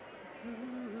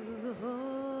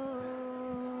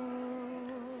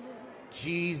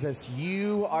Jesus,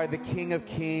 you are the King of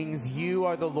Kings. You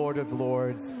are the Lord of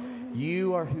Lords.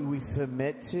 You are who we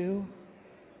submit to.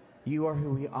 You are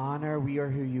who we honor.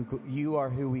 You are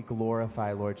who we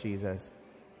glorify, Lord Jesus.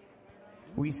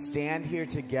 We stand here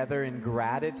together in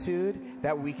gratitude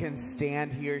that we can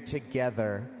stand here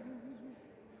together.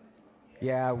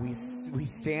 Yeah, we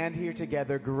stand here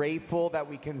together, grateful that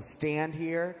we can stand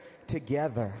here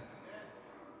together.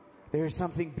 There's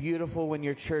something beautiful when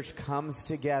your church comes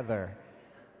together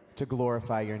to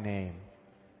glorify your name.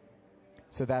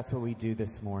 So that's what we do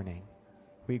this morning.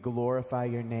 We glorify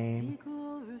your name.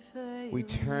 We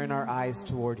turn our eyes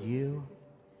toward you.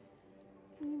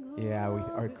 Yeah, we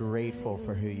are grateful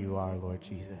for who you are, Lord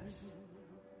Jesus.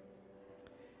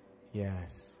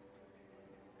 Yes.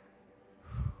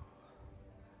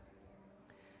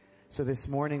 So this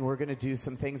morning we're going to do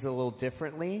some things a little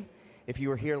differently. If you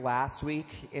were here last week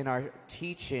in our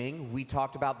teaching, we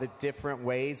talked about the different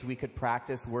ways we could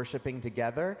practice worshiping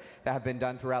together that have been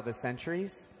done throughout the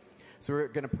centuries. So we're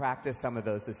going to practice some of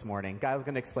those this morning. Gyle's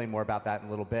going to explain more about that in a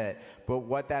little bit. But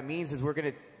what that means is we're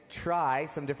going to try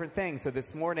some different things. So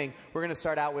this morning, we're going to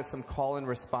start out with some call and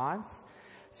response.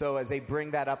 So as they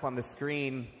bring that up on the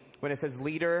screen, when it says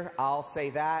leader, I'll say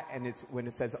that. And when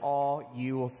it says all,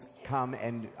 you will come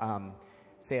and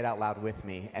say it out loud with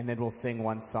me. And then we'll sing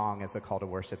one song as a call to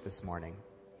worship this morning.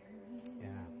 Yeah.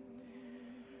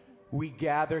 We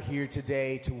gather here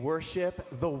today to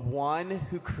worship the one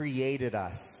who created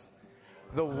us,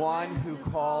 the one who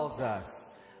calls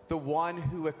us, the one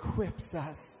who equips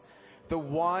us, the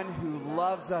one who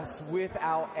loves us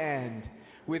without end.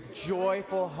 With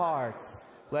joyful hearts,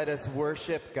 let us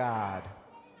worship God.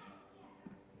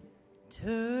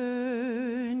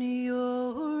 Turn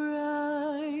your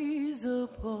eyes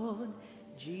upon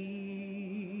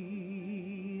Jesus.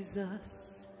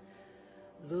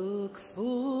 Look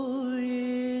full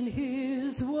in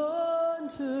his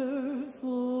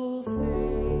wonderful face,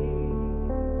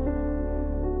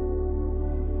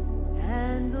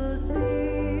 and the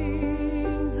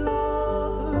things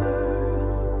of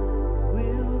earth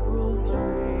will grow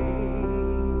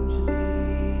strangely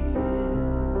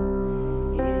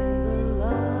dim in the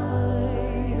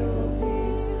light of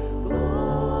his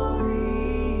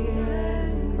glory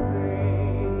and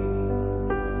grace.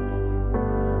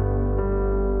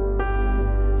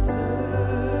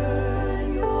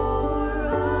 Turn your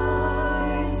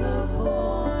eyes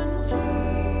upon Jesus.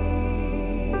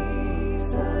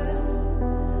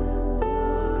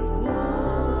 Look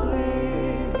full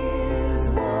in his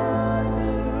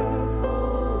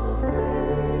wonderful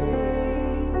face,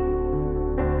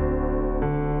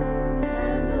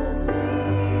 and the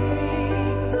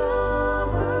things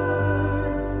of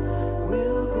earth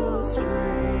will grow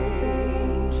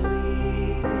strangely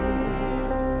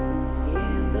dim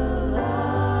in the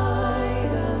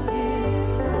light of his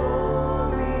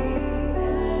glory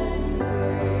and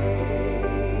grace.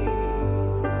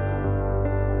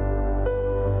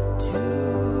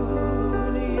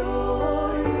 Tune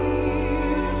your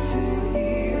ears to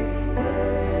hear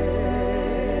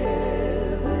heaven,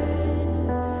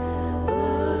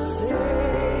 the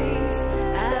saints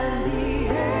and the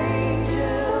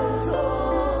angels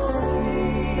all sing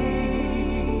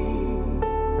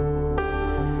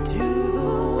to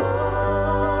the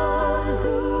one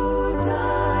who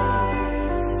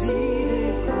died,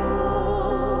 seated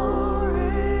glorified,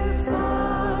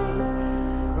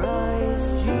 Christ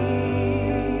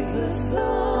Jesus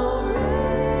the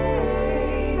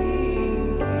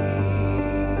reigning King.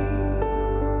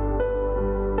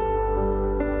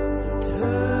 So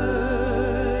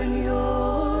turn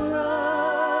your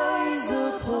eyes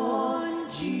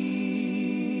upon Jesus.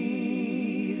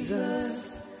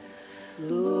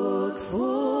 Look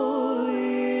full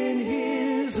in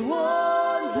his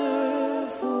wonderful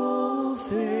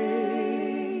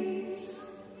face,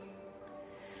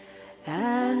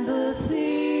 and the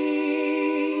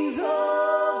things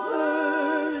of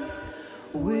earth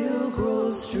will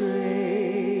grow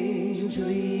strangely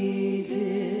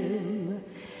dim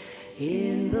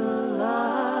in the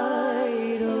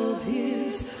light of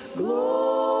his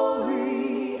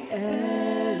glory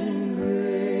and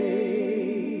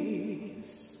grace.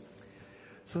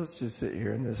 So let's just sit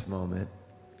here in this moment.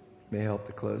 May help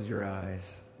to close your eyes.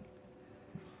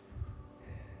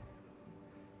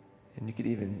 And you could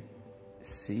even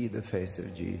see the face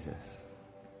of Jesus.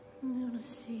 I want to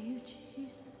see you,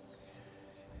 Jesus.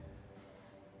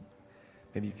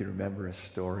 Maybe you can remember a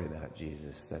story about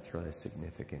Jesus that's really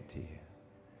significant to you.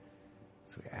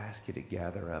 So we ask you to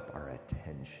gather up our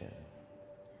attention.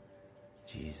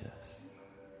 Jesus.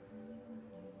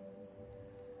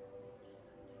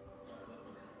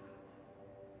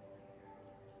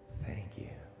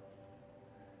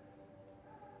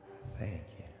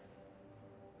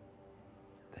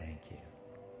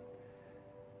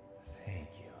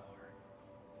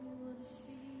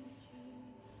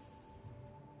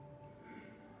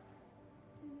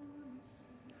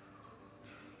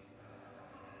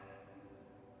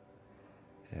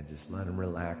 And just let him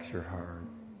relax your heart.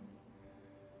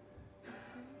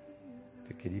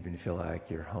 If it could even feel like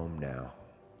you're home now.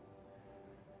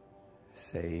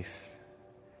 Safe.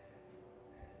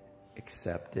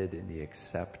 Accepted in the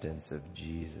acceptance of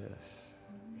Jesus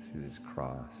through his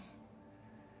cross.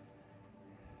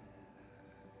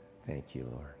 Thank you,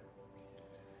 Lord.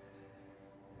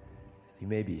 You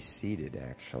may be seated,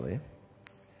 actually.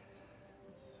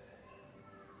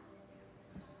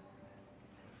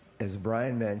 As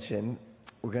Brian mentioned,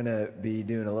 we're going to be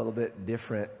doing a little bit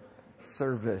different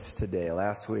service today.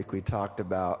 Last week we talked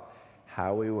about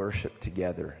how we worship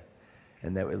together,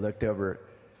 and that we looked over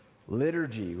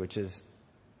liturgy, which is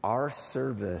our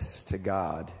service to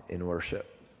God in worship.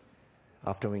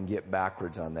 Often we can get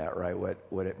backwards on that, right?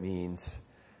 What it means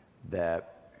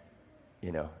that,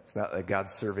 you know, it's not that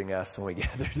God's serving us when we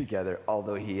gather together,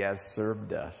 although he has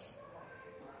served us.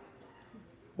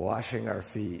 Washing our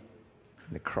feet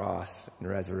in the cross and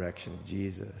resurrection of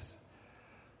Jesus.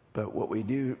 But what we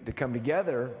do to come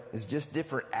together is just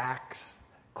different acts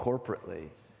corporately.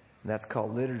 And that's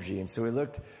called liturgy. And so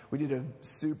we did a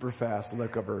super fast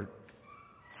look over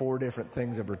 4 different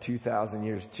things over 2,000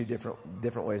 years, 2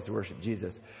 different ways to worship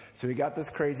Jesus. So we got this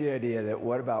crazy idea that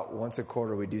what about once a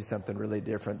quarter we do something really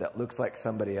different that looks like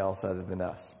somebody else other than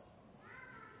us.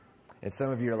 And some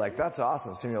of you are like, that's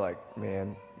awesome. Some of you are like,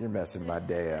 man, you're messing my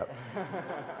day up.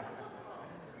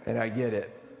 And I get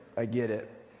it.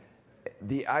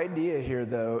 The idea here,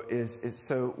 though, is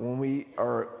so when we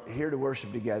are here to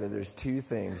worship together, there's 2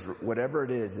 things. Whatever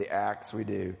it is, the acts we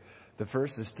do. The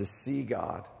first is to see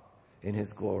God in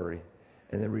his glory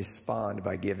and then respond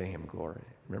by giving him glory.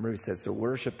 Remember we said, so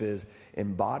worship is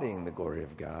embodying the glory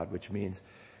of God, which means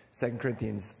 2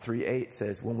 Corinthians 3:8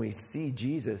 says, when we see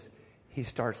Jesus, he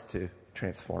starts to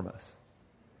transform us.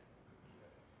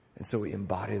 And so we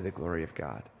embody the glory of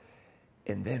God.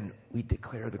 And then we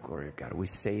declare the glory of God. We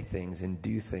say things and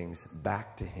do things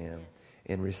back to him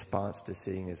in response to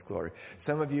seeing his glory.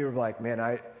 Some of you are like, man,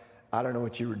 I don't know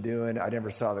what you were doing. I never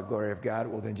saw the glory of God.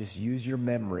 Well, then just use your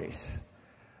memories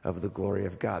of the glory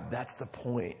of God. That's the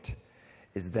point,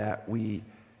 is that we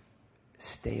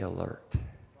stay alert.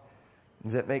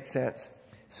 Does that make sense?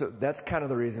 So that's kind of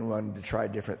the reason we wanted to try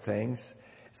different things.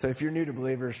 So if you're new to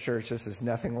Believers Church, this is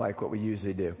nothing like what we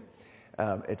usually do.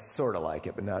 It's sort of like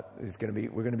it, but not. We're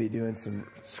going to be doing some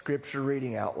scripture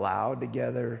reading out loud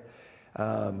together,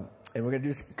 and we're going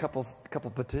to do a couple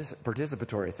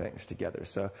participatory things together.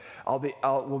 So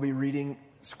we'll be reading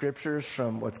scriptures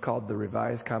from what's called the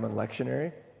Revised Common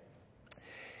Lectionary.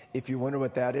 If you wonder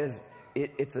what that is,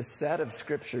 it's a set of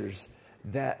scriptures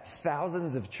that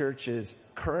thousands of churches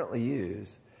currently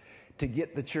use to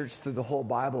get the church through the whole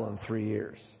Bible in 3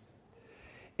 years.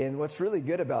 And what's really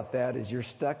good about that is you're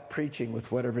stuck preaching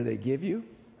with whatever they give you.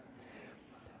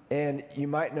 And you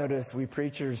might notice we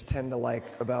preachers tend to like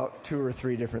about 2 or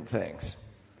 3 different things.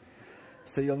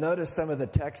 So you'll notice some of the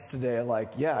texts today are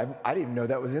like, yeah, I didn't even know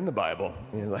that was in the Bible.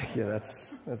 And you're like, yeah,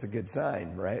 that's a good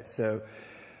sign, right? So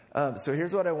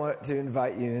here's what I want to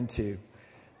invite you into.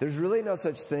 There's really no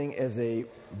such thing as a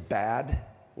bad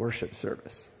worship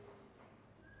service.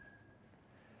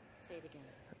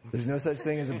 There's no such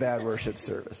thing as a bad worship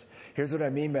service. Here's what I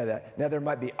mean by that. Now, there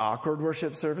might be awkward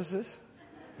worship services.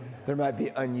 There might be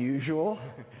unusual.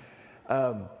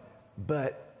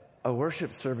 But a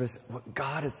worship service, what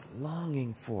God is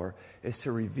longing for is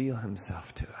to reveal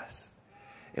himself to us.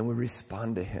 And we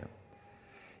respond to him.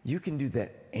 You can do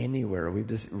that anywhere.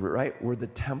 We're the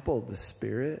temple of the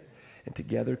Spirit, and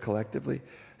together collectively.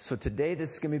 So today,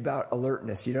 this is going to be about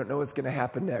alertness. You don't know what's going to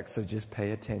happen next, so just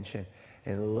pay attention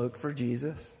and look for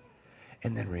Jesus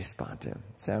and then respond to him.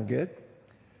 Sound good?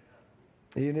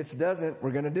 Even if it doesn't, we're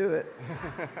going to do it.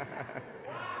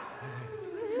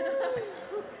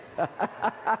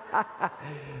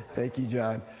 Thank you,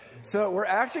 John. So we're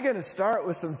actually going to start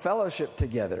with some fellowship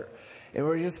together. And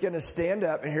we're just going to stand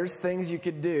up, and here's things you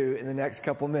could do in the next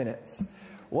couple minutes.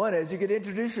 One is you could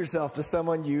introduce yourself to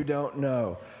someone you don't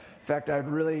know. In fact, I'd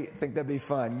really think that'd be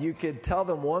fun. You could tell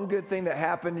them one good thing that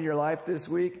happened in your life this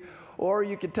week, or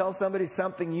you could tell somebody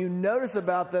something you notice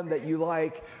about them that you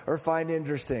like or find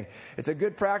interesting. It's a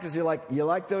good practice. You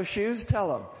like those shoes? Tell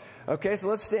them. Okay, so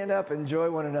let's stand up and enjoy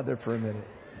one another for a minute.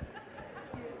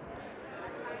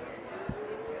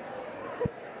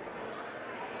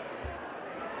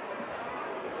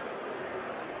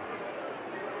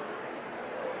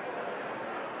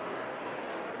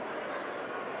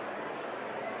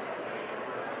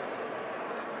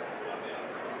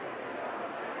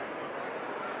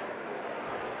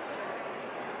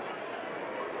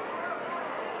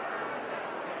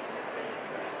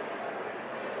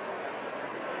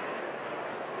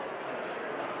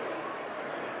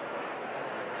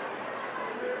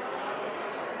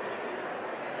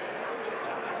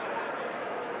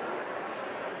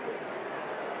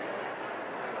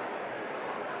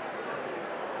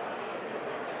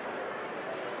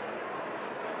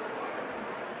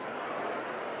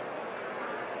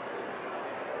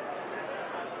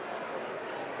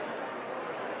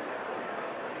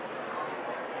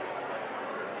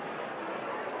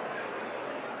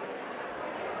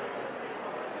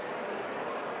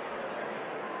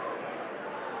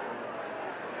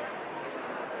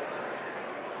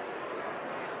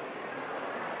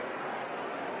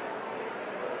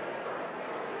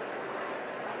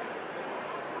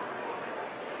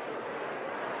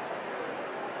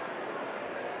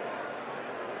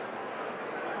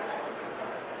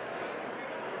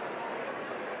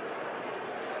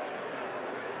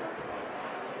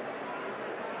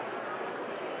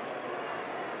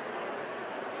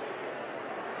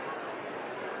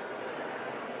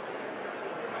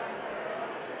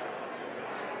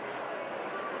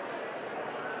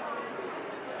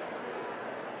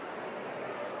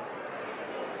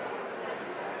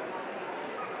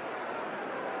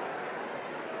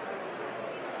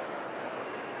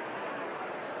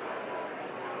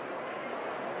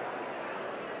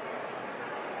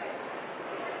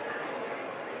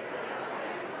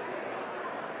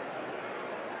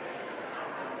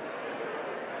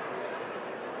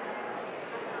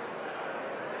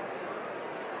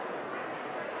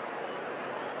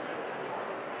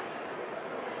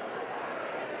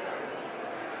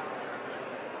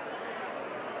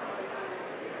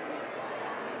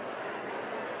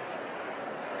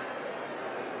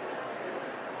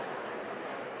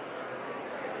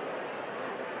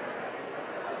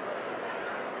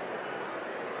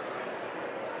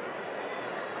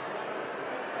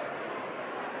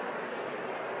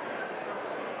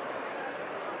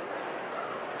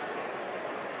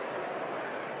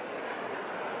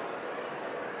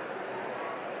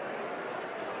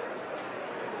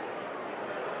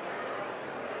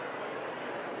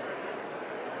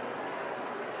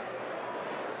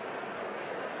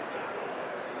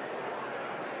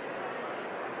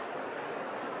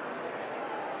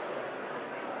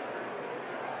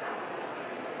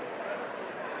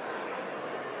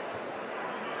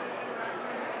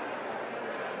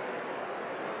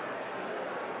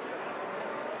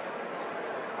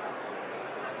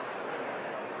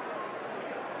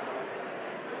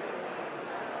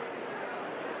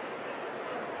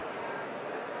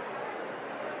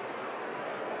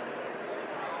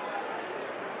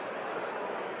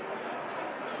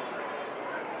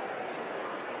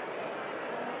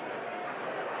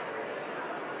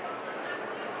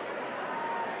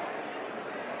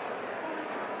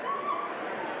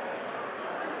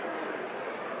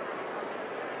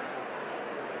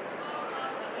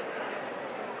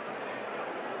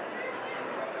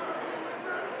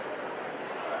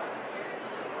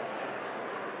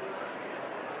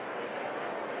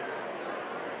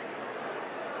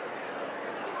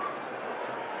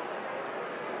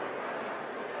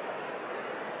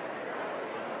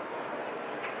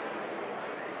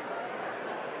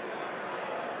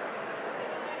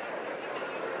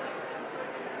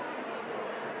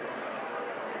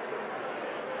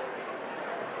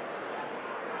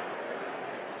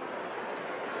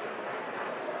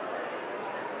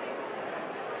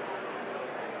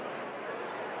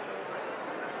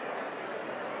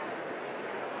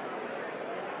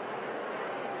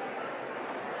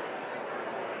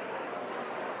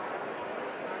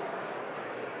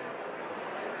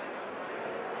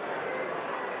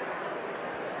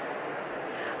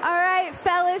 All right,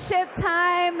 fellowship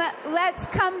time. Let's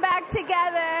come back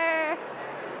together.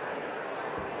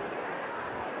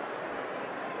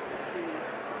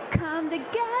 Come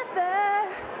together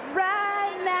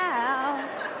right now.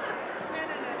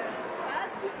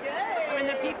 That's good. When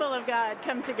the people of God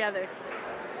come together.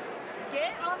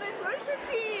 Get on this worship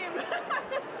team.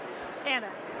 Anna.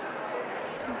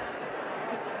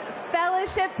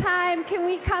 Fellowship time. Can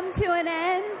we come to an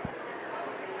end?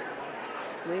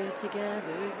 We're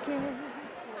together again.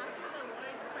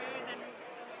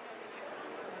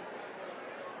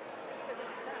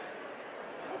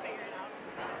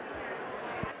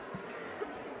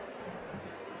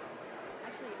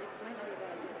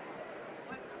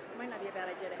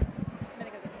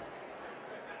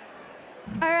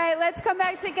 All right, let's come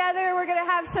back together. We're going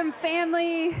to have some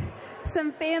family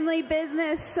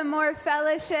business, some more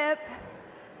fellowship,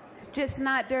 just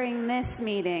not during this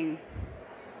meeting.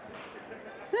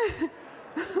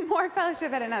 More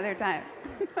fellowship at another time.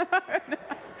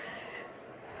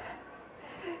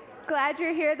 Glad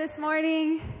you're here this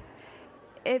morning.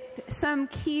 If some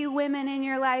key women in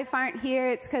your life aren't here,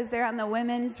 it's because they're on the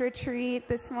women's retreat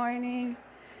this morning.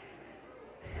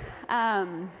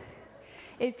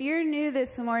 If you're new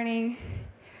this morning,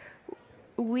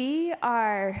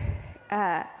 our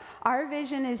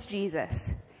vision is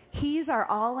Jesus. He's our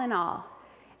all in all,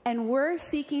 and we're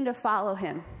seeking to follow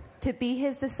him, to be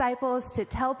his disciples, to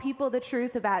tell people the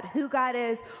truth about who God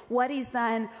is, what he's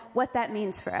done, what that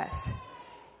means for us.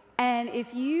 And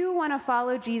if you want to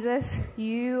follow Jesus,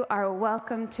 you are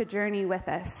welcome to journey with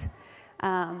us.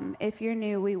 If you're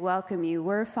new, we welcome you.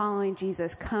 We're following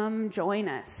Jesus. Come join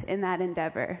us in that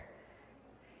endeavor.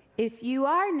 If you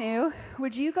are new,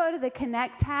 would you go to the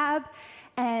Connect tab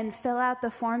and fill out the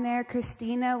form there?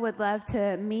 Christina would love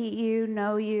to meet you,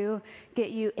 know you,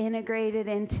 get you integrated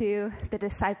into the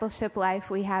discipleship life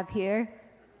we have here.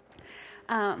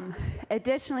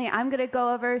 Additionally, I'm going to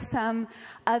go over some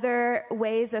other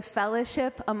ways of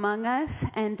fellowship among us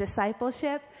and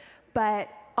discipleship, but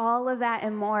all of that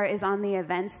and more is on the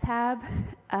events tab.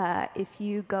 If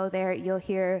you go there, you'll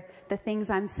hear the things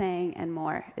I'm saying and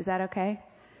more. Is that okay?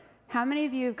 How many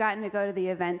of you have gotten to go to the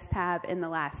events tab in the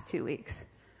last 2 weeks?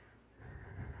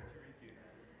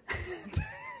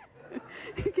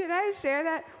 Can I share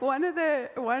that? One of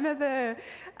the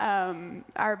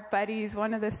our buddies,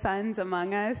 one of the sons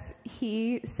among us,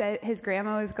 he said his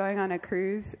grandma was going on a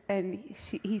cruise, and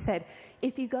he said,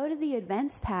 if you go to the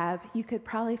events tab, you could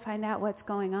probably find out what's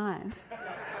going on.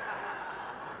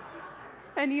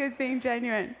 And he was being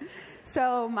genuine.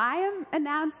 So my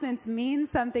announcements mean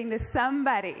something to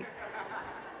somebody.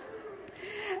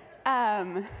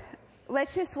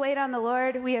 Let's just wait on the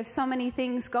Lord. We have so many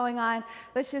things going on.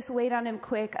 Let's just wait on him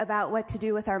quick about what to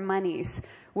do with our monies.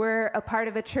 We're a part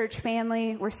of a church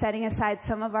family. We're setting aside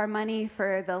some of our money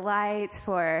for the lights,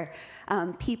 for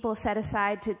people set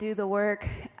aside to do the work.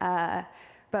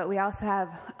 But we also have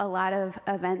a lot of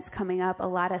events coming up, a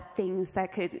lot of things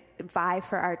that could vie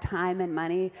for our time and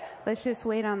money. Let's just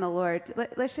wait on the Lord.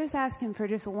 Let's just ask him for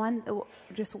just one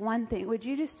thing. Would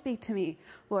you just speak to me,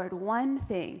 Lord, one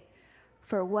thing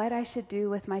for what I should do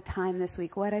with my time this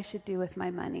week, what I should do with my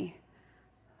money.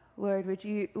 Lord,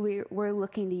 we're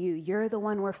looking to you. You're the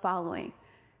one we're following.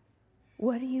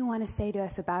 What do you want to say to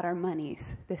us about our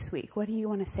monies this week? What do you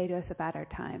want to say to us about our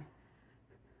time?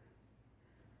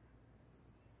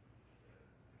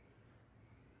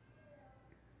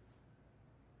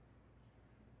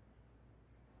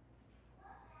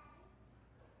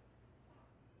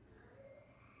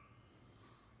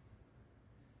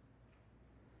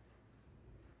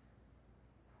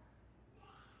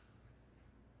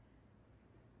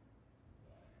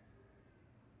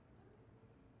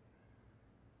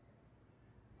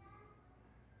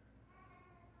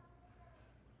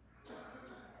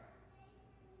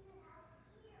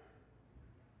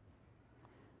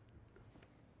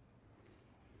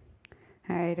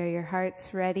 All right, are your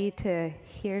hearts ready to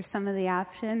hear some of the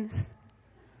options?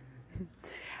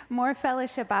 More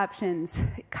fellowship options.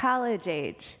 College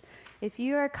age. If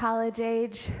you are college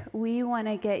age, we want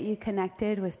to get you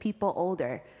connected with people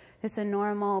older. It's a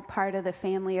normal part of the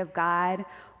family of God,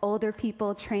 older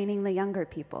people training the younger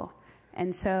people.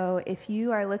 And so if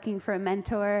you are looking for a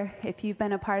mentor, if you've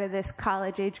been a part of this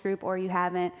college age group or you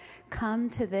haven't, come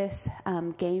to this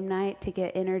game night to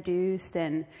get introduced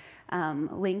and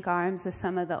link arms with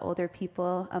some of the older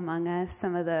people among us,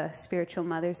 some of the spiritual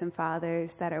mothers and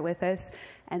fathers that are with us.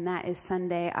 And that is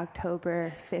Sunday,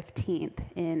 October 15th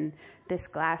in this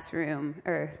glass room,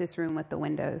 or this room with the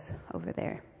windows over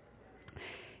there.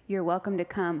 You're welcome to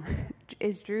come.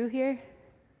 Is Drew here?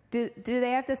 Do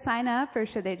they have to sign up, or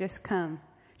should they just come?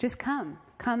 Just come.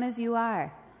 Come as you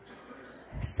are.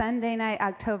 Sunday night,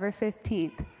 October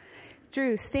 15th.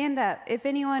 Drew, stand up. If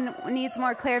anyone needs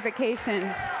more clarification.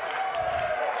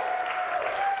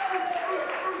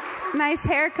 Nice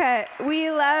haircut. We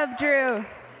love Drew.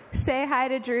 Say hi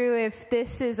to Drew if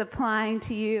this is applying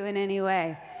to you in any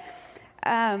way.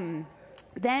 Then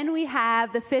we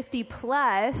have the 50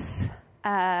 plus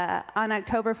on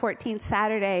October 14th,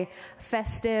 Saturday,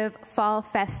 fall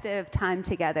festive time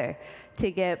together to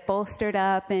get bolstered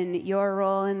up in your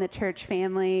role in the church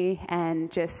family and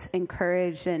just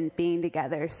encouraged and being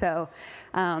together. So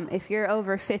if you're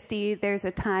over 50, there's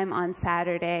a time on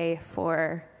Saturday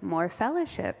for more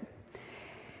fellowship.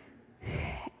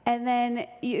 And then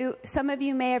some of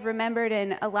you may have remembered,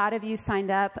 and a lot of you signed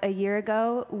up a year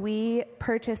ago, we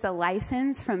purchased a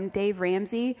license from Dave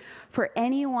Ramsey for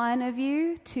any one of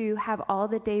you to have all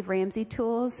the Dave Ramsey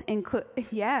tools.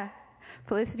 Yeah,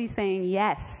 Felicity's saying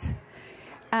yes.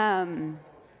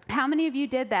 How many of you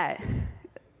did that?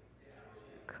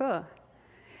 Cool.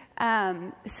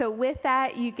 So with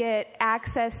that, you get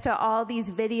access to all these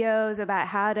videos about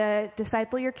how to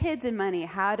disciple your kids in money,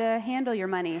 how to handle your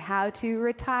money, how to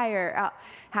retire,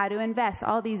 how to invest,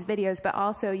 all these videos, but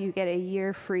also you get a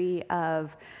year free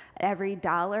of every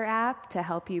dollar app to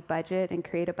help you budget and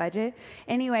create a budget.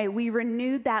 Anyway, we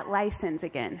renewed that license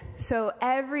again. So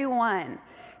everyone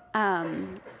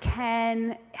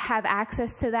can have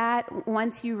access to that.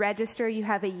 Once you register, you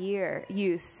have a year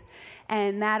use.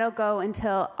 And that'll go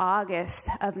until August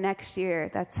of next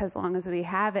year. That's as long as we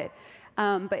have it.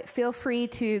 But feel free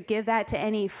to give that to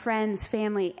any friends,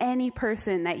 family, any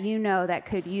person that you know that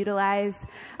could utilize,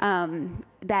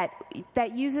 that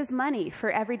uses money for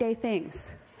everyday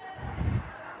things.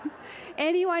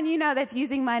 Anyone you know that's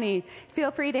using money,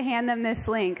 feel free to hand them this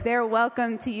link. They're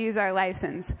welcome to use our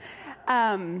license.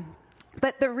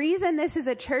 But the reason this is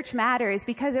a church matter is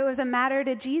because it was a matter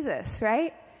to Jesus,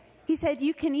 right? He said,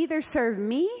 you can either serve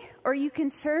me or you can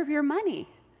serve your money.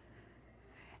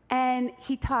 And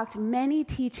he talked many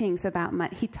teachings about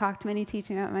money. He taught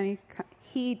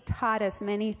us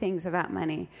many things about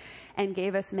money and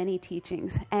gave us many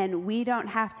teachings. And we don't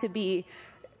have to be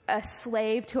a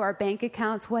slave to our bank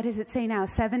accounts. What does it say now?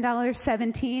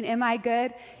 $7.17. Am I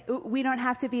good? We don't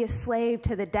have to be a slave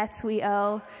to the debts we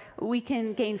owe. We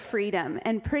can gain freedom.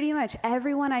 And pretty much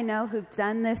everyone I know who's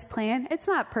done this plan, it's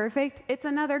not perfect. It's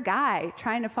another guy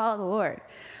trying to follow the Lord.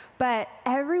 But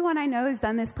everyone I know who's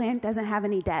done this plan doesn't have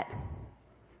any debt.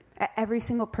 Every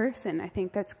single person, I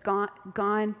think, that's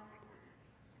gone.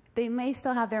 They may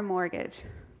still have their mortgage,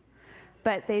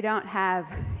 but they don't have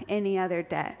any other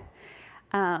debt.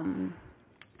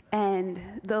 And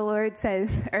the Lord says,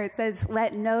 or it says,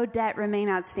 let no debt remain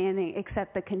outstanding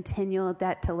except the continual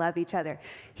debt to love each other.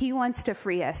 He wants to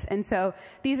free us. And so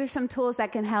these are some tools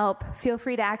that can help. Feel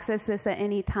free to access this at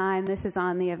any time. This is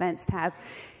on the events tab.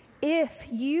 If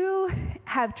you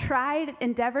have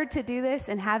endeavored to do this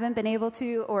and haven't been able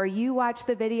to, or you watch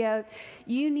the video,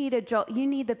 you need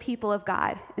the people of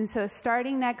God. And so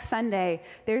starting next Sunday,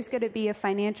 there's going to be a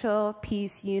Financial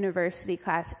Peace University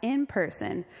class in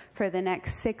person for the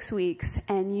next 6 weeks,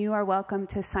 and you are welcome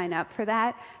to sign up for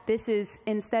that. This is,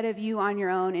 instead of you on your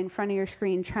own in front of your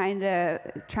screen trying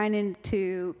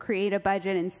to create a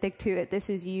budget and stick to it, this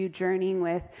is you journeying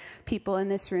with people in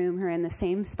this room who are in the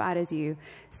same spot as you,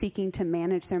 seeking to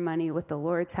manage their money with the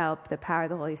Lord's help, the power of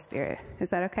the Holy Spirit. Is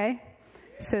that okay?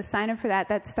 So sign up for that.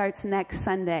 That starts next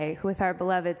Sunday with our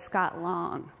beloved Scott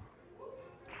Long.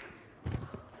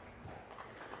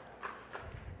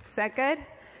 Is that good?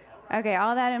 Okay,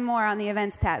 all that and more on the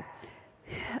events tab.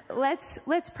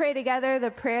 Let's pray together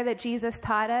the prayer that Jesus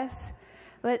taught us.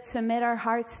 Let's submit our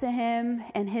hearts to him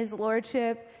and his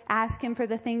lordship. Ask him for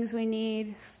the things we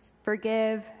need.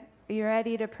 Forgive. Are you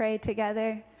ready to pray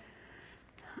together?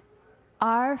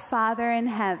 Our Father in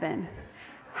heaven,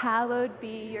 hallowed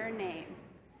be your name.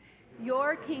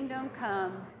 Your kingdom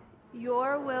come,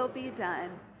 your will be done,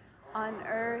 on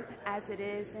earth as it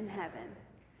is in heaven.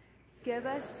 Give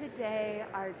us today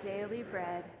our daily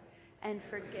bread, and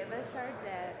forgive us our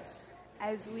debts,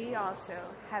 as we also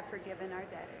have forgiven our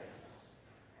debtors.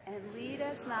 And lead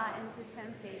us not into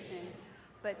temptation,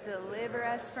 but deliver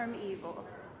us from evil.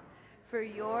 For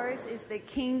yours is the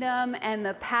kingdom and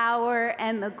the power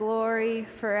and the glory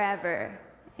forever.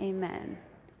 Amen.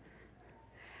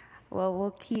 Well,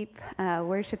 we'll keep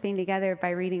worshiping together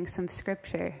by reading some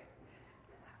scripture.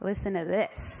 Listen to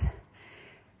this.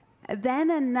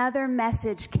 Then another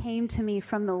message came to me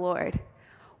from the Lord.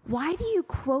 Why do you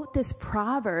quote this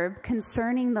proverb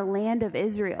concerning the land of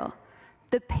Israel?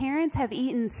 The parents have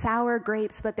eaten sour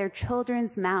grapes, but their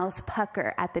children's mouths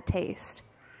pucker at the taste.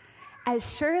 As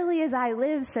surely as I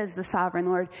live, says the sovereign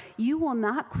Lord, you will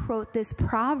not quote this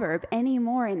proverb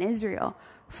anymore in Israel.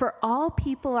 For all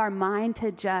people are mine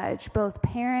to judge, both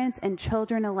parents and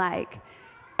children alike.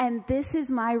 And this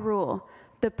is my rule.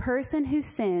 The person who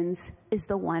sins is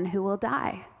the one who will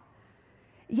die.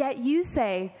 Yet you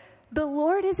say, the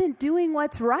Lord isn't doing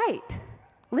what's right.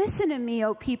 Listen to me,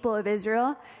 O people of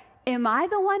Israel. Am I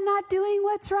the one not doing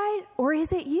what's right, or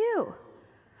is it you?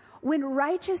 When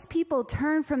righteous people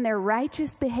turn from their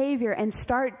righteous behavior and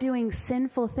start doing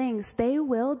sinful things, they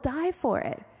will die for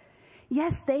it.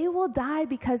 Yes, they will die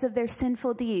because of their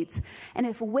sinful deeds. And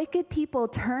if wicked people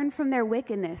turn from their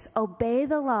wickedness, obey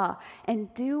the law,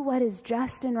 and do what is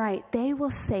just and right, they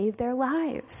will save their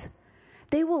lives.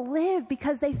 They will live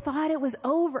because they thought it was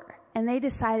over, and they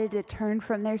decided to turn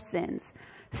from their sins.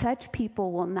 Such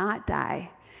people will not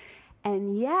die.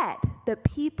 And yet, the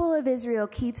people of Israel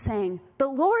keep saying, the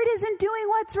Lord isn't doing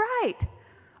what's right.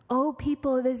 Oh,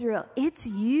 people of Israel, it's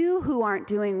you who aren't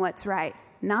doing what's right,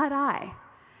 not I.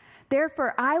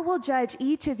 Therefore, I will judge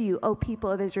each of you, O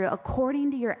people of Israel,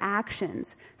 according to your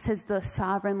actions, says the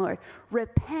sovereign Lord.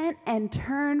 Repent and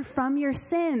turn from your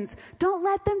sins. Don't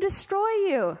let them destroy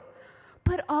you.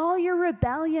 Put all your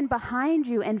rebellion behind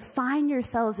you and find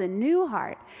yourselves a new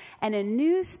heart and a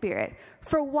new spirit.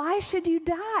 For why should you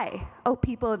die, O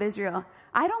people of Israel?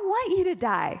 I don't want you to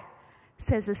die,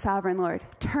 says the sovereign Lord.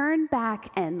 Turn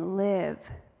back and live.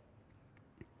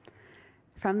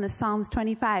 From the Psalms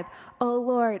 25, O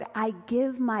Lord, I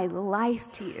give my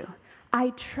life to you.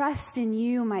 I trust in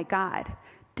you, my God.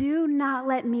 Do not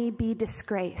let me be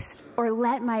disgraced, or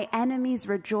let my enemies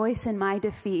rejoice in my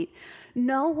defeat.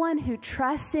 No one who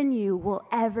trusts in you will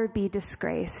ever be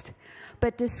disgraced,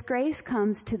 but disgrace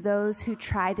comes to those who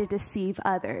try to deceive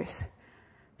others.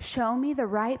 Show me the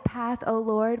right path, O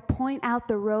Lord. Point out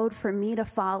the road for me to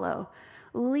follow.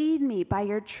 Lead me by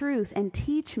your truth and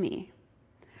teach me.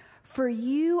 For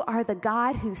you are the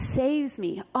God who saves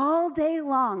me. All day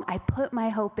long I put my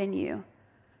hope in you.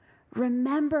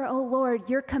 Remember, O Lord,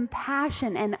 your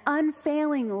compassion and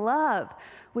unfailing love,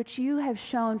 which you have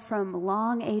shown from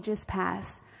long ages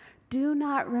past. Do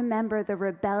not remember the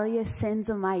rebellious sins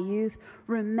of my youth.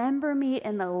 Remember me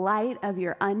in the light of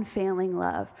your unfailing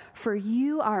love. For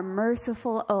you are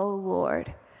merciful, O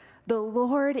Lord. The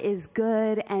Lord is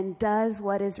good and does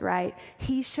what is right.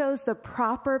 He shows the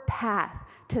proper path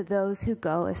to those who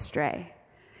go astray.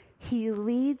 He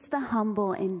leads the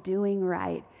humble in doing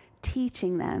right,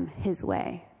 teaching them his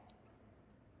way.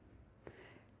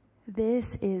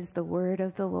 This is the word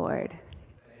of the Lord.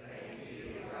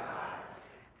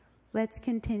 Let's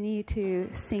continue to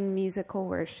sing musical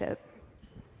worship.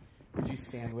 Would you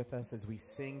stand with us as we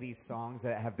sing these songs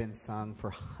that have been sung for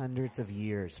hundreds of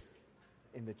years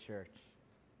in the church?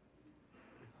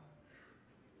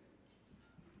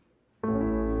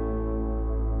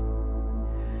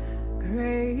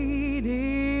 Great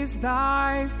is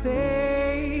thy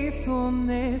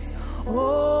faithfulness,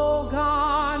 O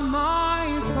God,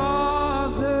 my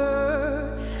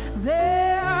Father.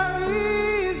 There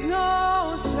is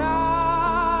no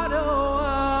shadow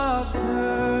of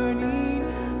turning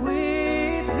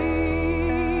with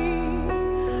thee.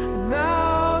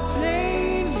 Thou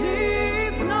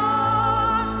changest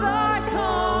not, thy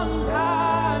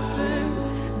compassions,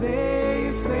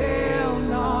 they fail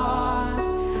not.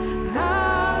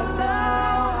 As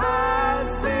thou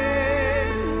hast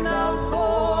been, thou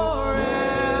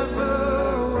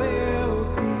forever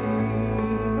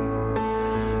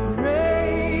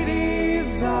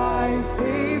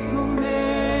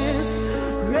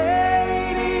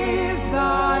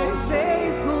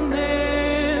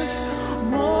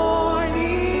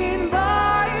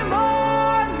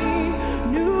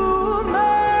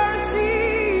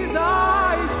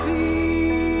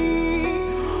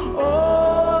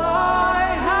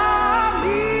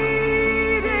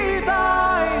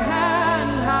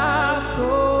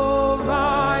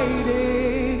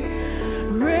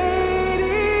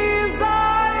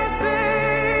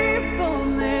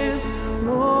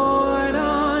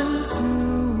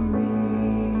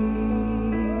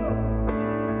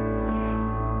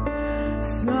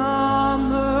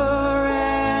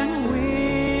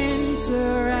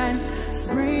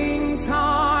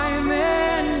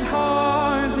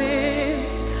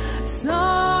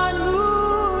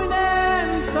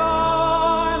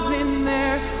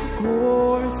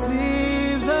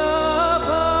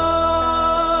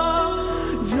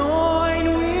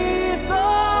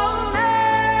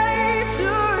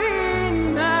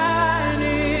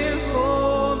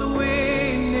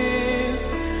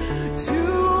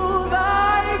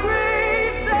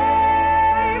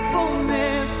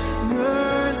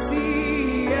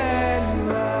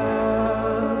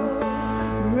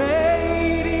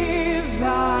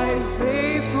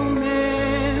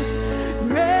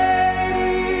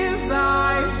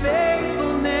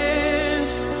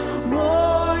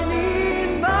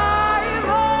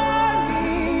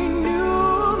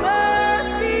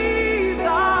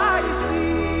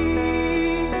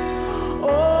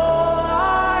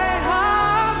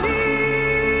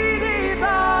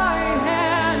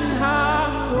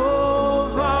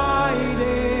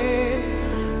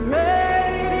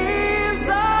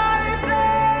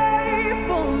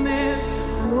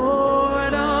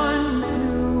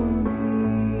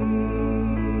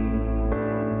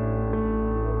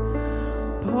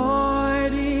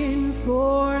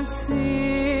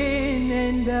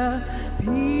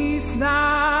peace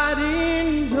that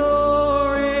endureth,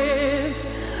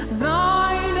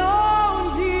 thine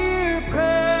own dear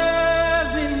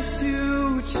presence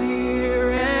to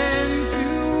cheer and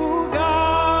to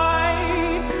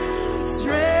guide,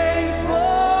 strength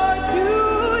for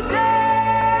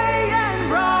today and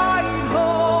bright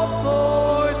hope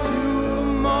for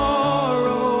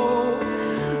tomorrow,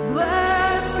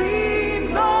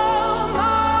 blessings all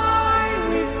mine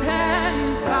with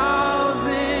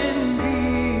 10,000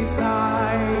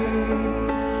 beside.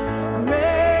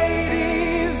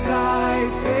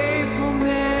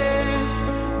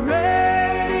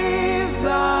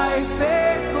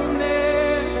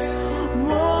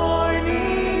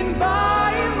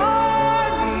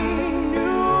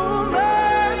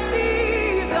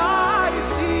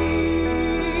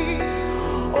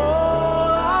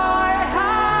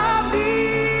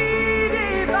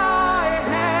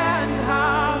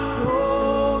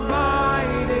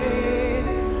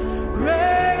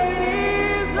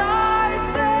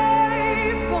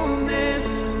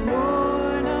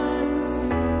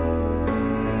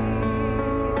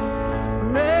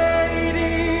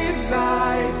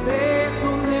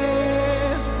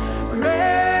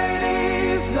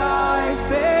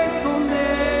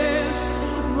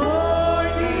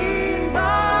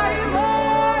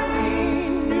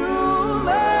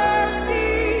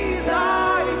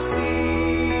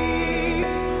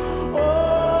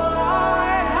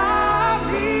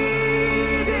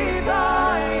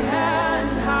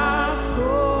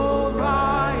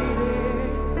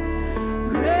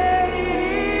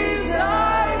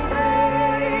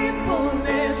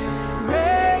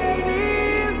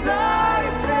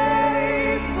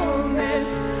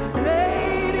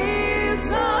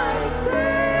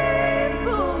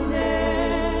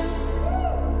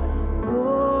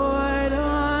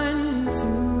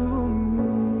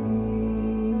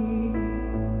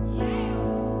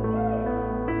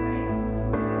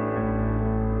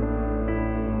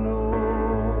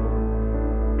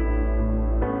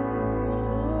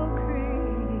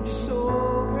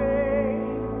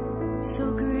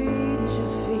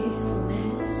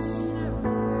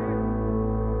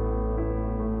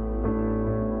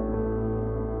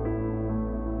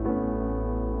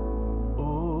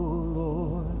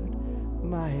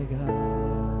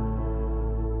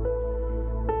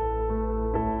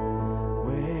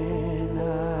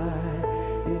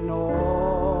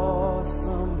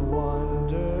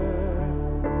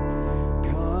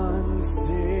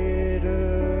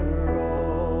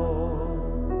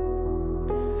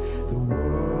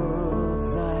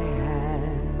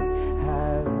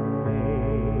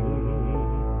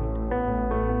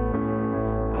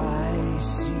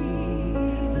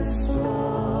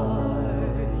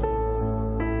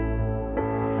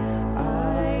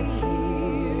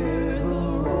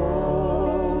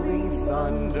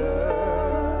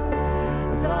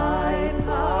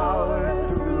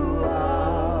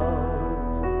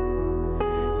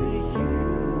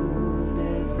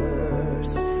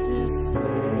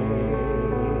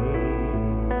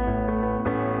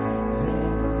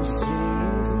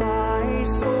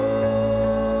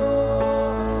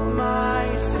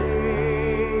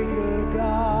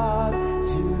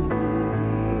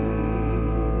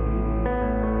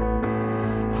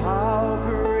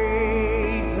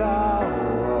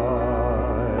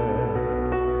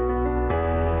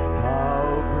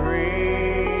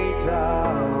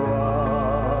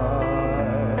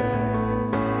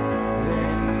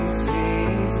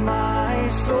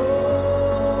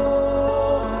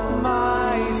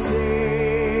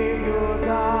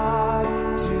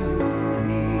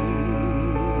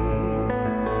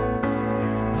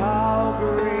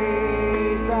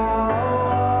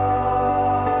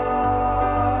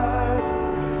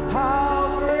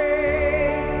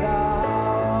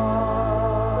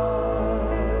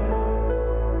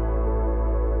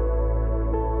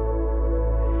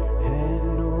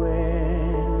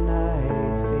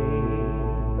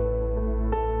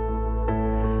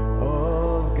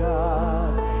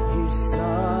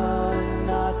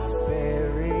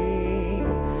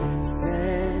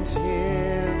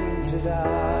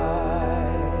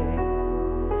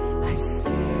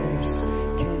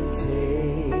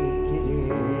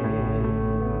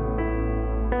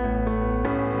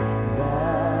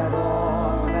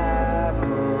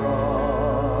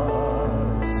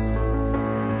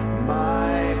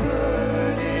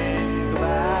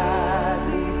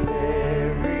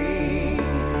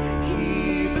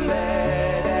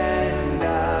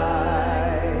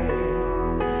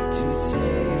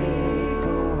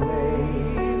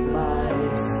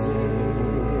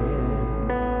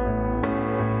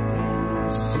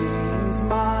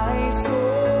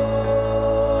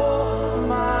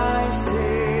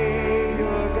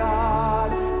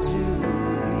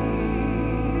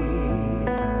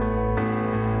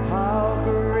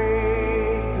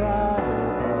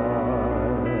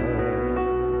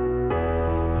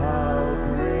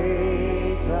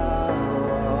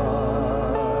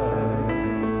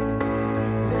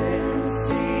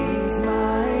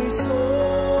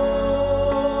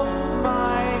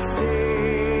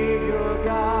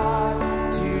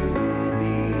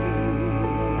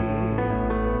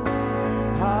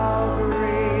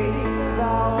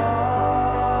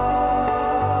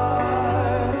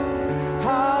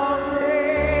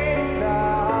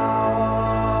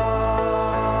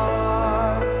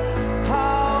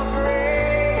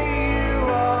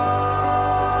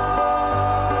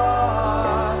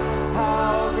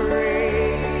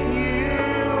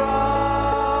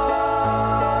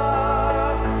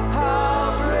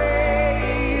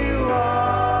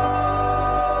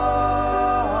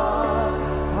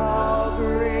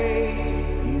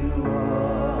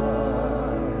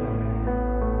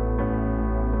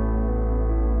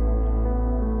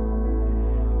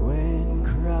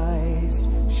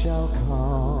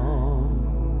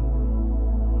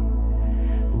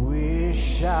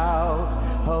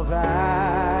 of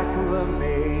acclamation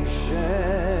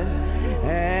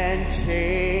and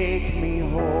take me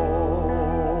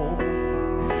home.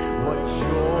 What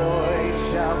joy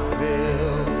shall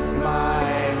fill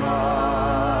my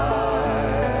heart?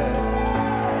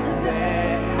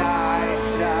 Then I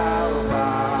shall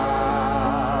bow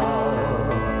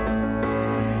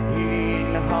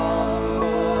in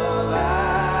humble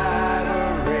adoration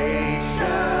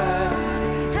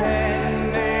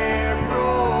and there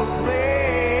proclaim,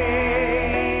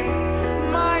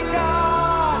 my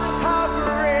God, how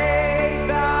great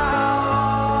thou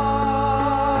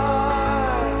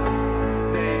art.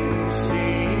 Then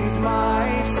sings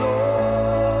my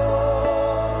soul,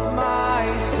 my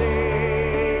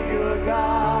Savior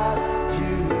God, to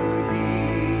thee.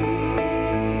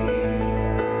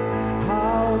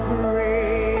 How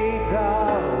great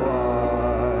thou art.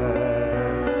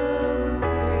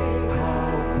 How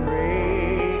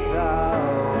great thou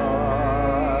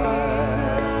art.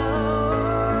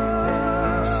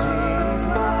 Then sings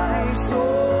my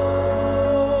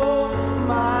soul,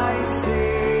 my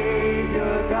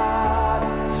Savior God,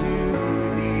 to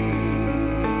thee.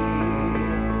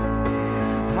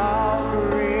 How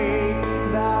great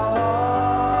thou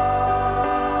art.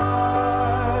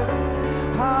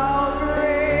 How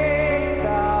great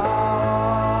thou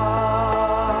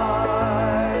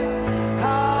art.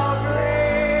 How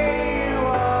great you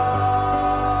are.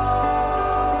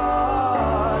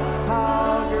 How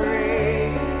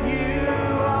great you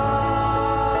are.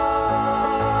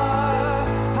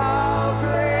 How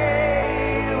great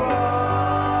you are.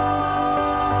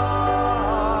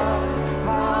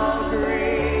 How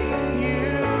great you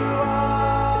are.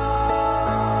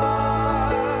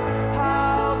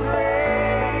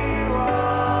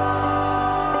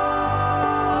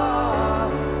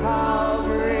 How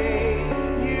great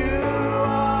you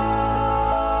are.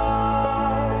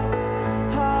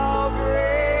 How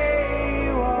great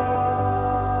you are.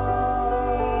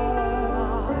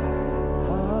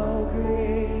 How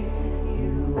great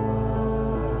you are.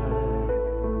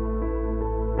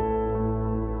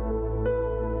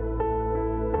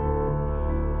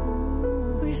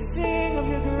 We sing of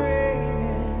your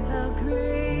greatness. How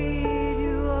great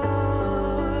you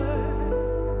are.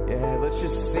 Yeah, let's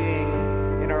just sing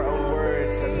in our own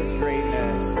words of his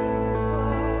greatness.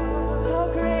 How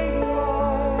great you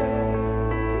are.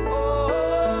 Oh,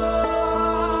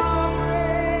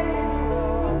 great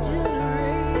from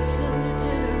generation to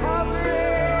generation. How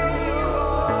great you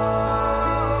are.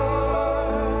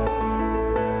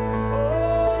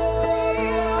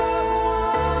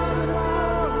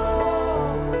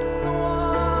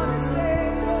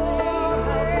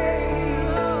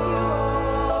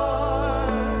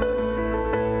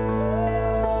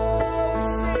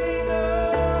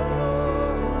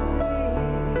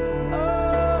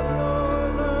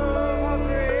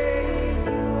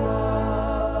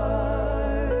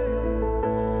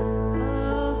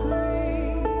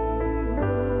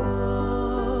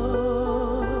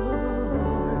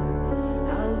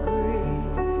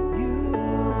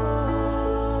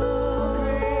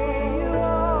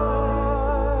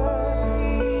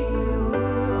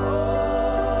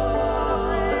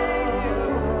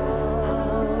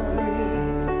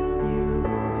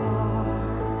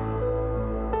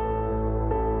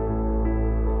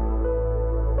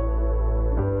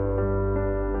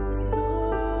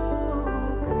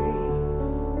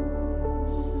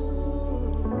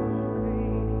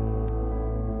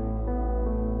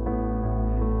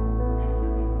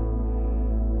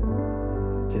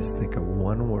 Just think of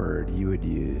one word you would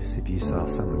use if you saw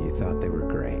someone you thought they were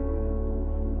great,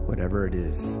 whatever it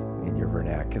is in your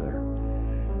vernacular.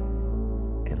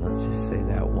 And let's just say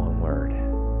that one word.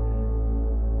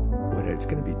 But it's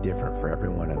going to be different for every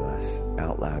one of us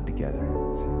out loud together.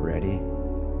 So, ready?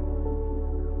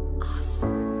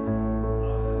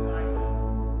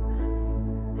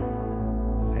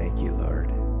 Thank you, Lord.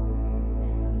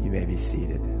 You may be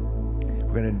seated.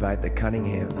 We're going to invite the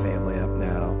Cunningham family up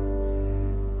now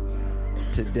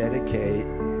to dedicate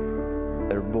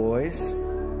their boys.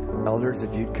 Elders,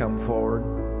 if you'd come forward.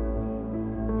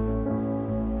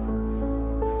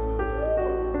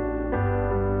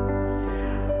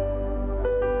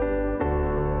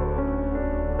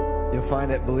 You'll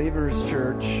find at Believers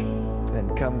Church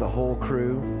and come the whole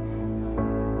crew.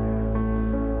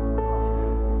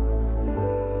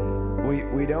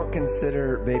 We don't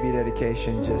consider baby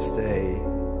dedication just a,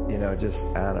 just,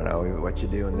 I don't know, what you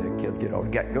do when the kids get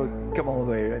old. Come all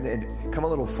the way and come a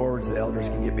little forward so the elders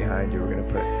can get behind you. We're going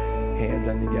to put hands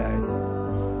on you guys.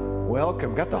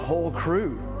 Welcome. Got the whole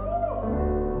crew.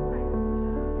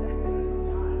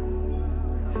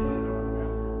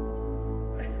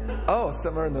 Oh,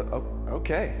 somewhere in the... Oh,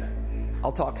 okay.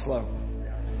 I'll talk slow.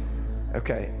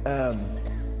 Okay.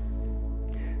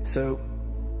 So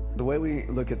the way we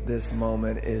look at this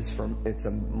moment is it's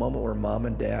a moment where mom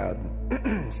and dad,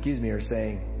 are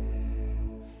saying,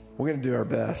 we're going to do our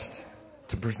best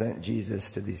to present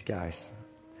Jesus to these guys.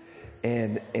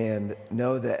 And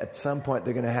know that at some point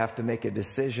they're going to have to make a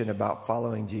decision about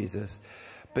following Jesus.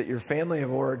 But your family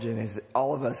of origin, as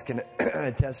all of us can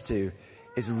attest to,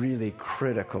 is really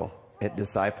critical at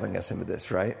discipling us into this,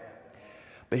 right?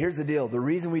 But here's the deal. The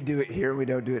reason we do it here, we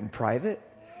don't do it in private,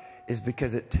 is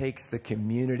because it takes the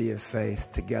community of faith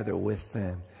together with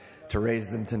them to raise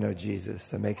them to know Jesus.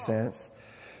 That makes sense?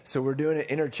 So we're doing an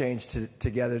interchange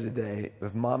together today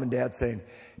with mom and dad saying,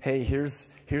 hey, here's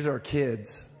our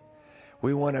kids.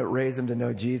 We want to raise them to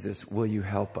know Jesus. Will you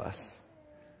help us?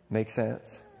 Make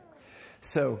sense?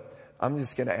 So I'm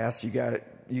just going to ask you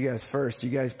guys first. You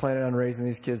guys planning on raising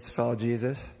these kids to follow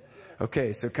Jesus?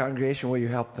 Okay, so congregation, will you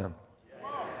help them?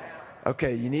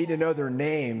 Okay, you need to know their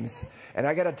names. And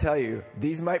I got to tell you,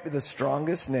 these might be the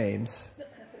strongest names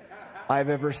I've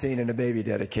ever seen in a baby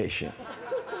dedication.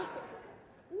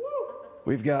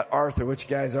 We've got Arthur. Which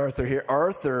guy's Arthur here?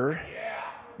 Arthur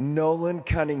Nolan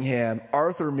Cunningham.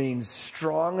 Arthur means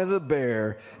strong as a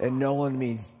bear, and Nolan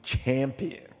means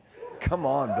champion. Come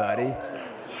on, buddy.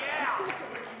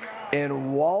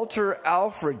 And Walter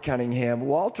Alfred Cunningham.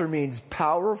 Walter means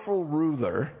powerful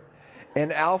ruler,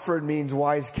 and Alfred means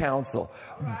wise counsel.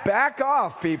 Back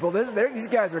off, people. These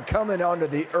guys are coming onto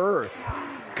the earth.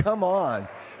 Come on.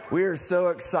 We are so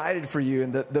excited for you.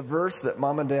 And the verse that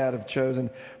mom and dad have chosen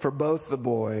for both the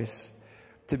boys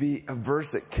to be a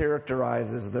verse that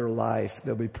characterizes their life.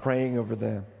 They'll be praying over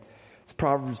them. It's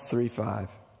Proverbs 3:5.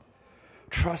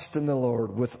 Trust in the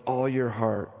Lord with all your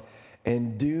heart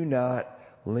and do not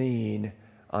lean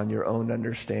on your own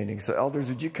understanding. So elders,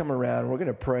 would you come around? We're going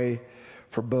to pray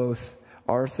for both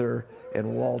Arthur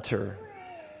and Walter.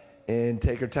 And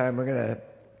take our time. We're going to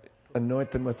anoint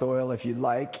them with oil if you'd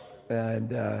like.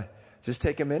 And just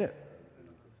take a minute.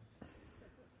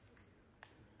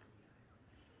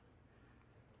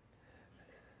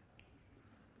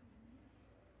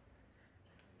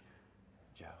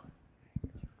 Joe.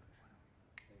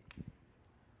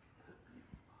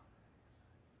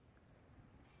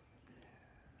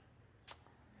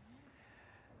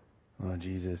 Lord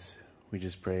Jesus, we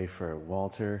just pray for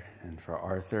Walter and for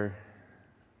Arthur.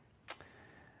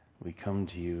 We come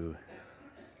to you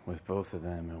with both of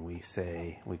them, and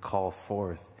we call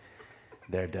forth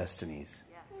their destinies.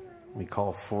 We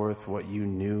call forth what you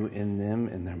knew in them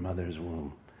in their mother's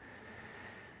womb.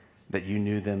 That you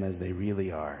knew them as they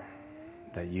really are.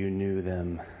 That you knew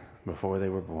them before they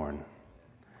were born.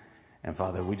 And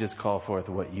Father, we just call forth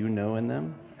what you know in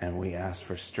them, and we ask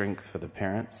for strength for the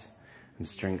parents and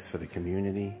strength for the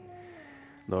community.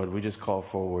 Lord, we just call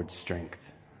forward strength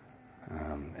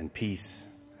and peace,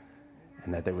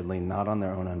 and that they would lean not on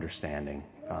their own understanding,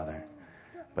 Father,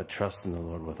 but trust in the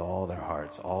Lord with all their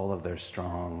hearts, all of their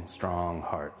strong, strong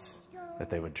hearts, that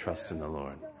they would trust in the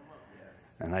Lord.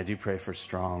 And I do pray for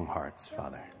strong hearts,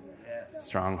 Father,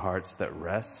 strong hearts that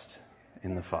rest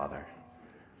in the Father.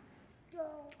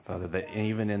 Father, that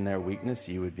even in their weakness,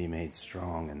 you would be made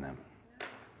strong in them.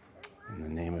 In the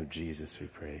name of Jesus, we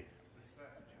pray.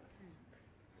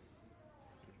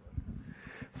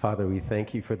 Father, we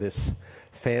thank you for this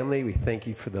family. We thank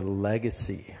you for the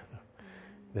legacy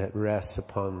that rests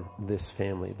upon this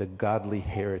family, the godly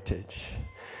heritage.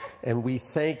 And we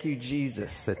thank you,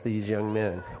 Jesus, that these young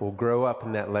men will grow up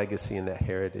in that legacy and that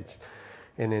heritage,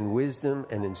 and in wisdom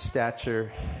and in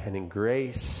stature and in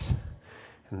grace,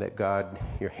 and that, God,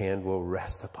 your hand will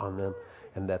rest upon them,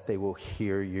 and that they will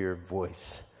hear your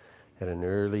voice at an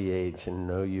early age and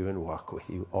know you and walk with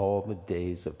you all the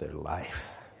days of their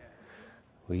life.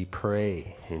 We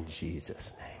pray in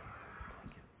Jesus'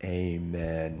 name.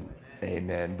 Amen.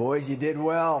 Amen. Boys, you did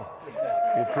well.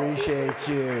 We appreciate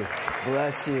you.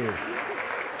 Bless you.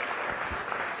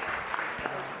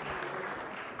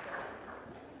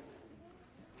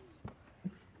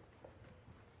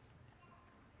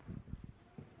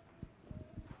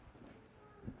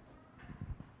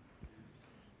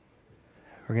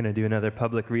 We're going to do another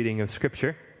public reading of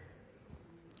Scripture.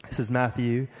 This is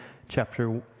Matthew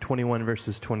chapter 21,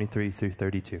 verses 23 through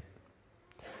 32.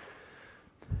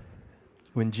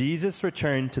 When Jesus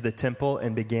returned to the temple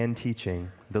and began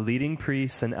teaching, the leading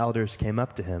priests and elders came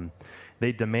up to him.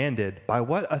 They demanded, "By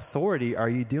what authority are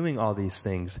you doing all these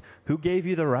things? Who gave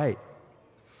you the right?"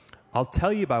 "I'll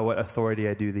tell you by what authority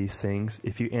I do these things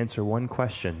if you answer one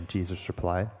question," Jesus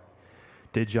replied.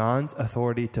 "Did John's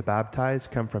authority to baptize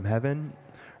come from heaven,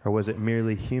 or was it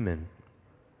merely human?"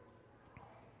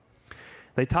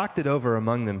 They talked it over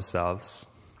among themselves.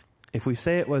 If we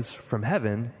say it was from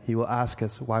heaven, he will ask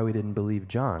us why we didn't believe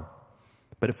John.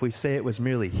 But if we say it was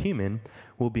merely human,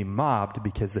 we'll be mobbed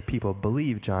because the people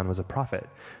believed John was a prophet.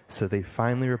 So they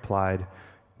finally replied,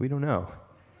 we don't know.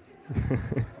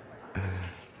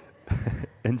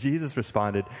 And Jesus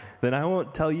responded, then I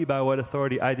won't tell you by what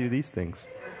authority I do these things.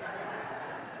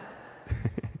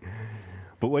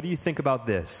 But what do you think about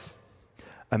this?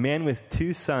 A man with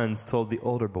 2 sons told the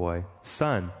older boy,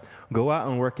 son, go out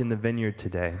and work in the vineyard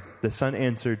today. The son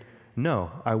answered,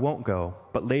 no, I won't go.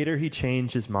 But later he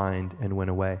changed his mind and went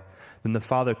away. Then the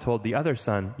father told the other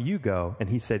son, you go. And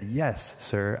he said, yes,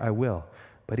 sir, I will.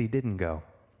 But he didn't go.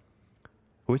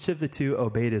 Which of the 2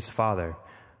 obeyed his father?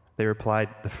 They replied,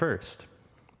 the first.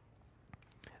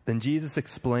 Then Jesus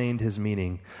explained his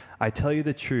meaning. I tell you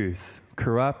the truth.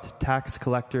 Corrupt tax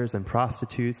collectors and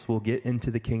prostitutes will get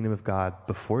into the kingdom of God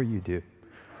before you do.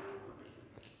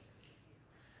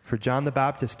 For John the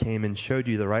Baptist came and showed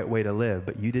you the right way to live,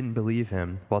 but you didn't believe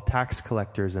him, while tax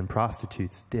collectors and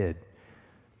prostitutes did.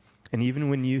 And even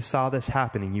when you saw this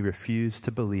happening, you refused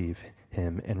to believe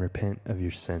him and repent of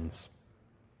your sins.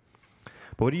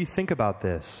 But what do you think about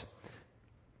this?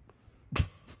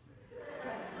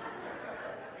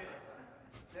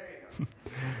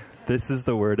 This is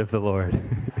the word of the Lord.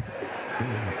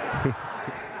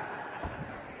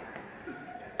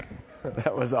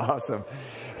 That was awesome.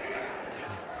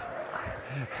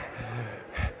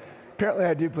 Apparently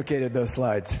I duplicated those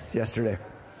slides yesterday.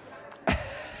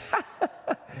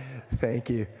 Thank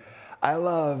you. I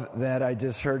love that I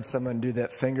just heard someone do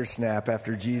that finger snap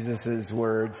after Jesus'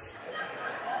 words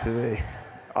to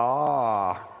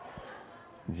the,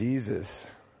 Jesus.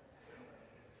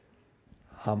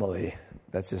 Homily.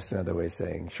 That's just another way of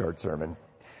saying short sermon.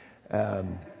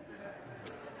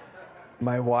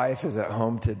 My wife is at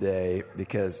home today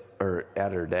or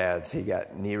at her dad's. He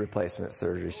got knee replacement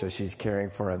surgery, so she's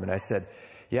caring for him. And I said,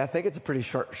 yeah, I think it's a pretty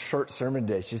short sermon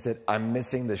day. She said, I'm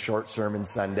missing the short sermon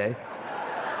Sunday.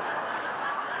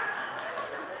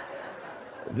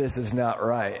 This is not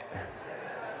right.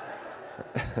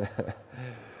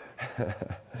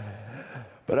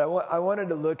 But I wanted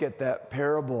to look at that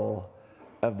parable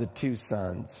of the 2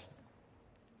 sons.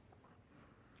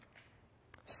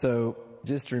 So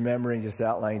just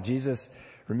outlining, Jesus,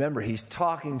 remember, he's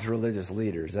talking to religious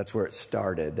leaders. That's where it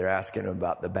started. They're asking him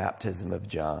about the baptism of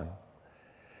John.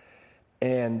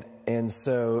 And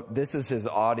so this is his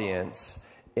audience.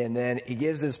 And then he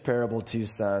gives this parable to 2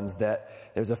 sons, that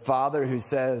there's a father who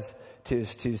says to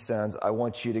his 2 sons, I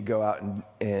want you to go out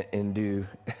and do.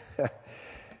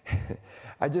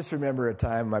 I just remember a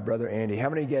time, my brother Andy. How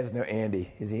many of you guys know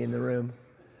Andy? Is he in the room?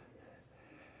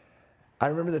 I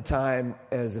remember the time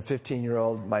as a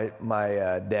 15-year-old,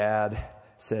 my dad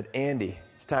said, Andy,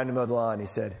 it's time to mow the lawn. He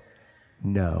said,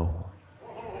 no.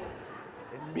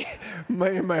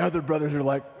 And my other brothers are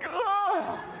like,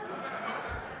 ah!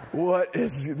 What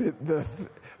is the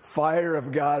fire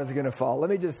of God is going to fall? Let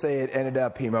me just say it ended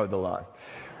up he mowed the lawn.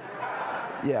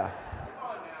 Yeah.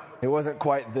 It wasn't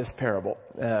quite this parable.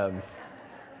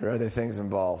 There are other things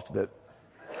involved, but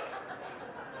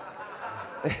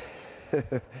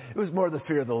it was more the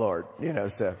fear of the Lord,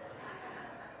 so.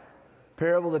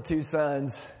 Parable of the 2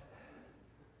 sons.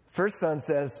 First son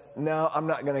says, no, I'm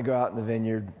not going to go out in the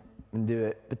vineyard and do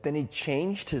it. But then he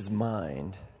changed his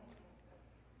mind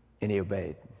and he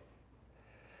obeyed.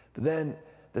 But then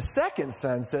the second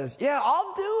son says, yeah,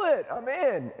 I'll do it. I'm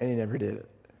in. And he never did it.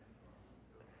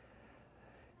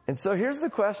 And so here's the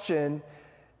question.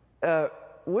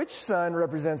 Which son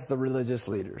represents the religious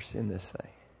leaders in this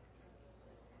thing?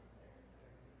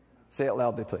 Say it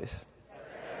loudly, please.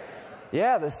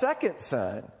 Yeah, the second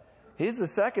son. He's the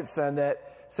second son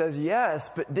that says yes,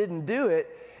 but didn't do it.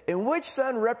 And which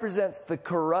son represents the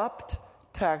corrupt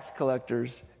tax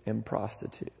collectors and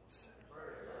prostitutes?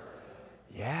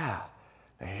 Yeah.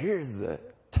 Now here's the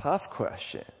tough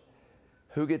question.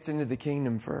 Who gets into the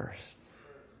kingdom first?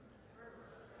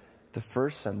 The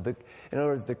first son. In other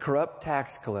words, the corrupt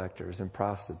tax collectors and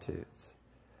prostitutes.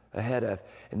 Ahead of.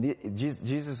 And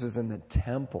Jesus was in the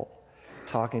temple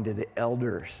talking to the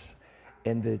elders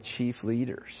and the chief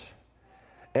leaders.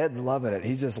 Ed's loving it.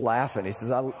 He's just laughing. He says,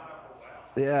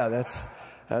 yeah,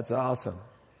 that's awesome.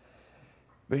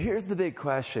 But here's the big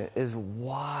question is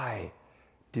why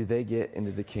do they get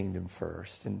into the kingdom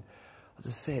first? And I'll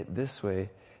just say it this way.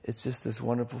 It's just this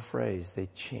wonderful phrase. They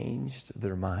changed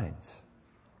their minds.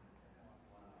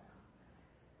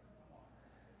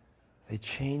 They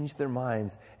changed their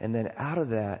minds, and then out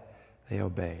of that, they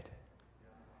obeyed.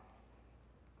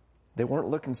 They weren't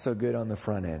looking so good on the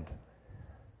front end.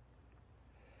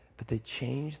 But they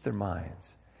changed their minds.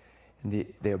 And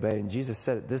they obeyed. And Jesus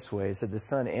said it this way. He said, the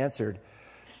son answered,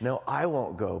 no, I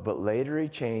won't go. But later he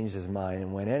changed his mind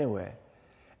and went anyway.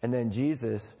 And then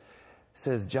Jesus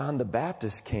says, John the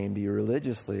Baptist came to you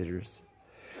religious leaders,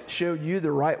 showed you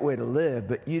the right way to live,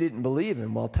 but you didn't believe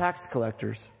him, while tax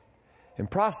collectors and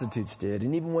prostitutes did.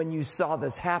 And even when you saw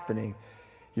this happening,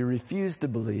 you refused to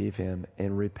believe him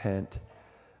and repent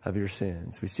of your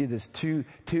sins. We see this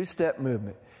two-step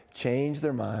movement. Change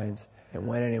their minds and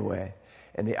went anyway.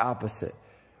 And the opposite.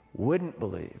 Wouldn't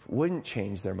believe, wouldn't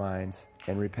change their minds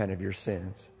and repent of your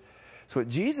sins. So what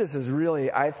Jesus is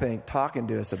really, I think, talking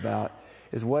to us about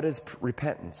is, what is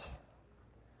repentance?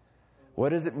 What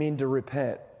does it mean to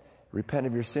repent? Repent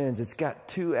of your sins. It's got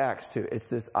two acts to it. It's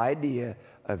this idea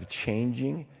of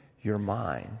changing your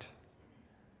mind,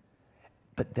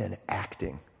 but then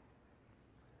acting.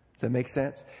 Does that make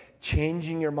sense?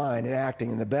 Changing your mind and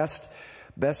acting. And the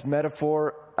best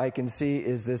metaphor I can see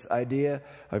is this idea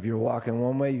of you're walking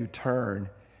one way, you turn,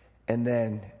 and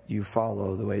then you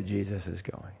follow the way Jesus is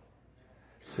going.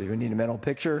 So you need a mental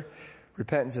picture.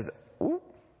 Repentance is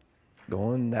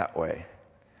going that way.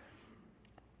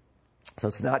 So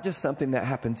it's not just something that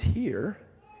happens here.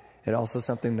 It's also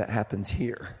something that happens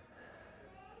here.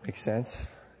 Makes sense?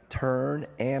 Turn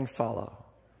and follow.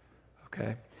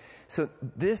 Okay? So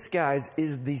this, guys,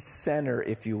 is the center,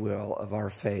 if you will, of our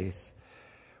faith.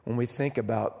 When we talk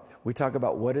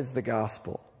about what is the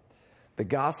gospel. The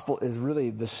gospel is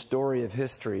really the story of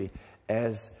history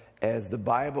as the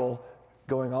Bible,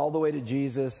 going all the way to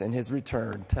Jesus and his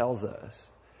return, tells us,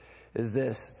 is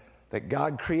this, that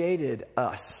God created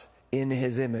us in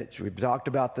his image. We've talked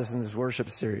about this in this worship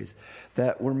series,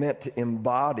 that we're meant to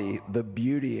embody the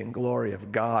beauty and glory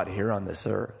of God here on this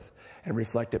earth and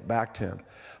reflect it back to him.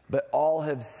 But all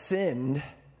have sinned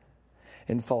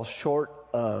and fall short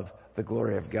of the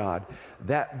glory of God.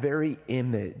 That very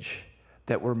image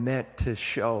that we're meant to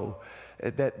show,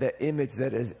 that image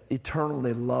that is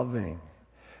eternally loving,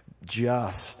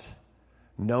 just,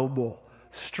 noble,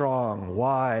 strong,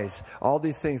 wise, all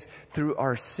these things, through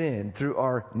our sin, through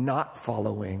our not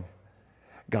following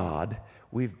God,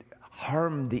 we've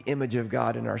harmed the image of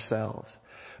God in ourselves.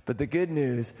 But the good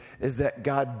news is that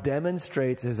God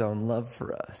demonstrates his own love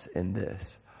for us in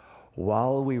this.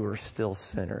 While we were still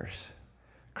sinners,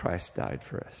 Christ died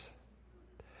for us.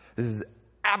 This is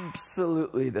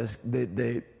absolutely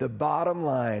the bottom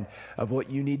line of what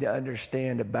you need to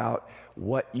understand about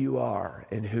what you are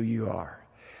and who you are.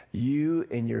 You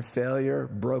in your failure,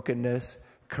 brokenness,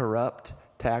 corrupt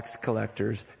tax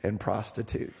collectors and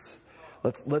prostitutes.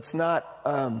 Let's not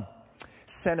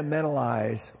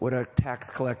sentimentalize what a tax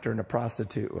collector and a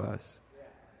prostitute was.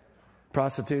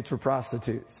 Prostitutes were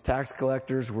prostitutes. Tax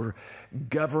collectors were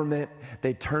government.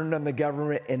 They turned on the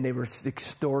government and they were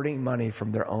extorting money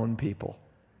from their own people.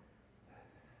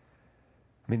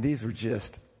 I mean, these were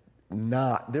just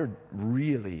they're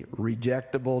really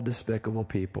rejectable, despicable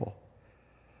people.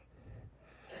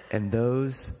 And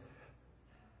those,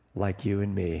 like you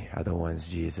and me, are the ones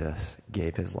Jesus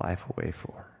gave his life away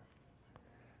for.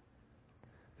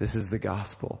 This is the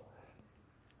gospel.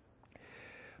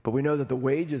 But we know that the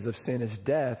wages of sin is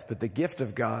death, but the gift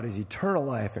of God is eternal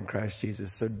life in Christ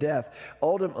Jesus. So death,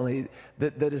 ultimately, the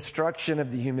destruction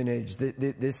of the human age,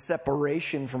 this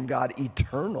separation from God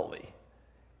eternally.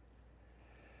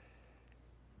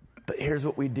 But here's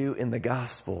what we do in the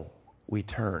gospel. We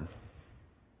turn.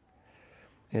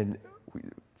 And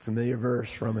familiar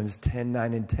verse, Romans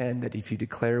 10:9 and 10, that if you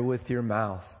declare with your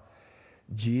mouth,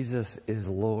 Jesus is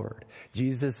Lord.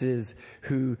 Jesus is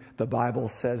who the Bible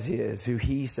says he is, who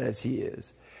he says he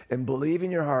is. And believe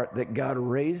in your heart that God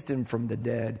raised him from the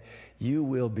dead, you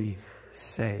will be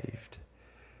saved.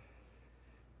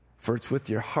 For it's with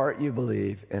your heart you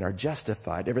believe and are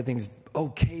justified. Everything's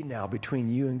okay now between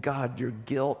you and God. Your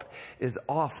guilt is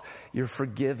off. You're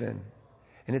forgiven.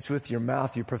 And it's with your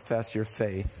mouth you profess your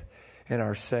faith and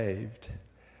are saved.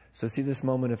 So see this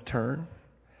moment of turn?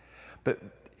 But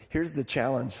here's the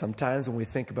challenge. Sometimes when we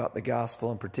think about the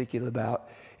gospel, in particular about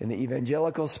in the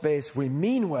evangelical space, we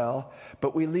mean well,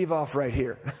 but we leave off right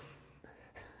here.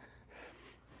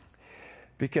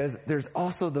 Because there's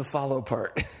also the follow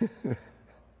part.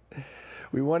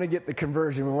 We want to get the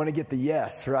conversion. We want to get the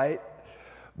yes, right?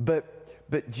 But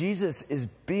Jesus is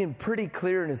being pretty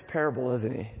clear in his parable,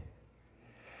 isn't he?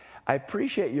 I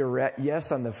appreciate your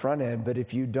yes on the front end, but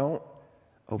if you don't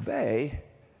obey,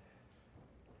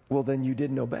 well, then you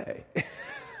didn't obey.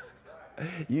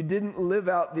 You didn't live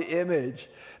out the image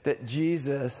that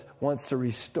Jesus wants to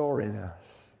restore in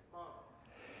us.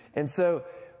 And so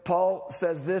Paul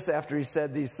says this after he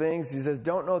said these things. He says,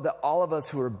 don't know that all of us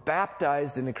who are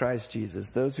baptized into Christ Jesus,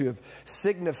 those who have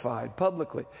signified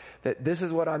publicly that this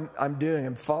is what I'm doing,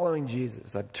 I'm following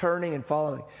Jesus, I'm turning and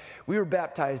following. We were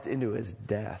baptized into his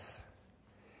death.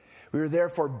 We were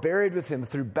therefore buried with him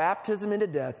through baptism into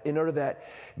death, in order that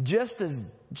just as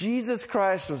Jesus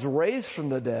Christ was raised from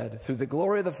the dead through the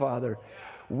glory of the Father,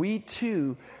 we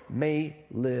too may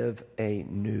live a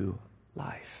new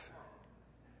life.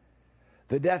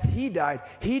 The death he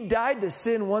died to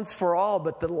sin once for all,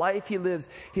 but the life he lives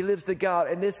to God.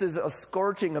 And this is a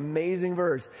scorching, amazing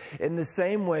verse. In the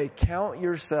same way, count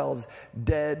yourselves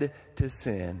dead to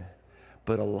sin,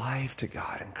 but alive to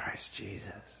God in Christ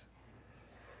Jesus.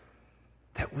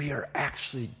 That we are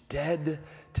actually dead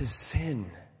to sin.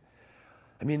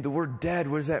 I mean, the word dead,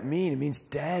 what does that mean? It means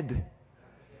dead.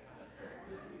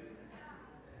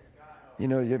 You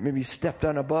know, you maybe stepped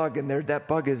on a bug and that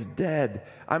bug is dead.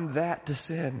 I'm that to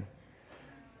sin.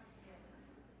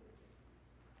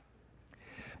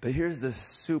 But here's the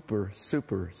super,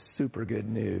 super, super good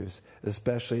news,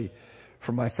 especially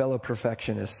for my fellow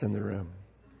perfectionists in the room.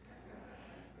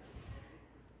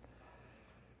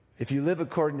 If you live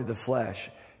according to the flesh,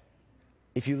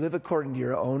 if you live according to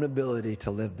your own ability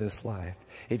to live this life,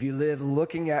 if you live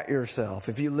looking at yourself,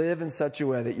 if you live in such a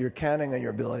way that you're counting on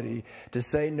your ability to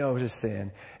say no to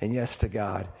sin and yes to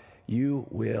God, you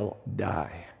will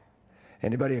die.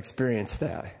 Anybody experience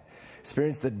that?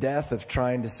 Experience the death of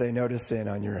trying to say no to sin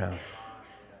on your own.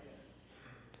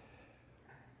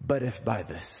 But if by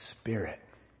the Spirit,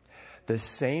 the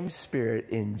same Spirit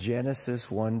in Genesis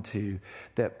 1:2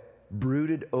 that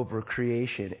brooded over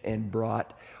creation and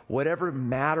brought whatever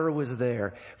matter was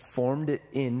there, formed it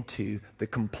into the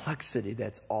complexity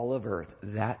that's all of earth,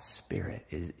 that Spirit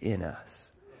is in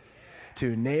us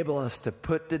to enable us to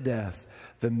put to death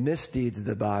the misdeeds of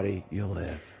the body you'll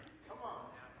live.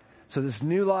 So this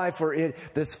new life we're in,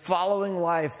 this following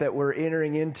life that we're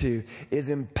entering into, is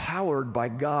empowered by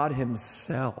God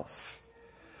himself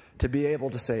to be able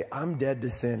to say, I'm dead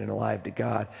to sin and alive to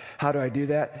God. How do I do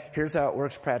that? Here's how it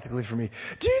works practically for me.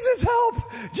 Jesus, help!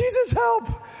 Jesus, help!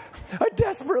 I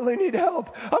desperately need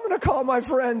help. I'm going to call my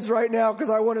friends right now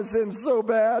because I want to sin so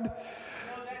bad.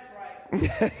 No,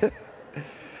 that's right.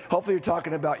 Hopefully you're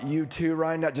talking about you too,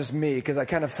 Ryan, not just me, because I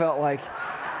kind of felt like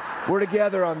we're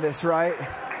together on this, right?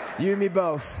 You and me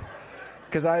both.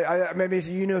 Because I maybe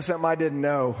you know something I didn't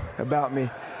know about me.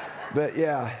 But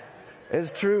yeah.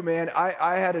 It's true, man.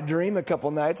 I had a dream a couple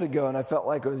nights ago, and I felt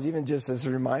like it was even just as a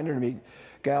reminder to me,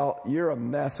 Gyle, you're a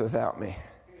mess without me.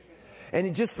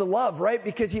 And just the love, right?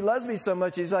 Because he loves me so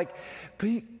much. He's like,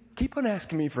 keep on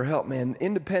asking me for help, man.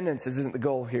 Independence isn't the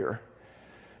goal here.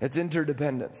 It's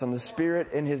interdependence on the Spirit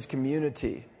and his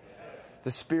community,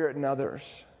 the Spirit and others.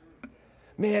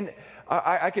 Man,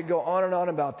 I could go on and on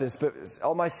about this, but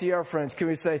all my CR friends, can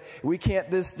we say, we can't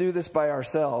do this by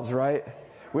ourselves, right?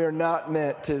 We are not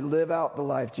meant to live out the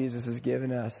life Jesus has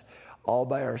given us all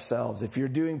by ourselves. If you're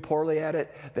doing poorly at it,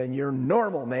 then you're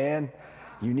normal, man.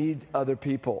 You need other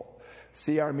people.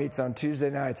 CR meets on Tuesday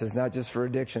nights. It's not just for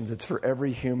addictions. It's for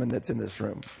every human that's in this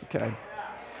room, okay?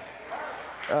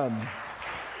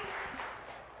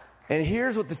 And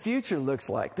here's what the future looks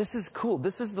like. This is cool.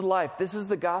 This is the life. This is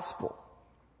the gospel.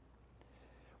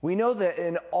 We know that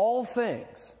in all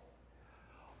things,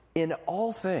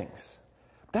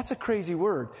 that's a crazy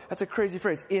word. That's a crazy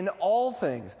phrase. In all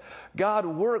things, God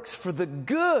works for the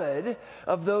good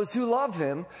of those who love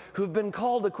him, who've been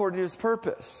called according to his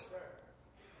purpose.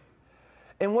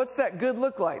 And what's that good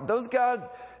look like? Those God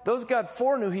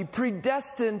foreknew, he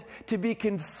predestined to be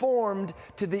conformed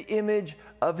to the image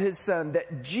of his Son,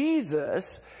 that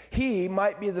Jesus, he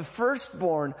might be the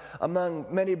firstborn among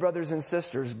many brothers and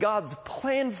sisters. God's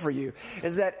plan for you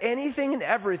is that anything and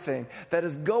everything that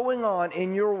is going on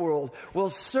in your world will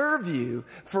serve you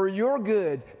for your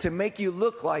good to make you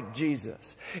look like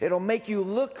Jesus. It'll make you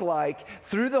look like,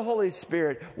 through the Holy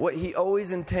Spirit, what he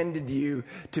always intended you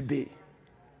to be.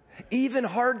 Even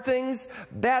hard things,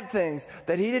 bad things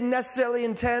that he didn't necessarily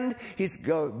intend, he's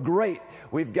great.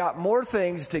 We've got more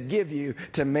things to give you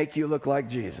to make you look like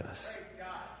Jesus.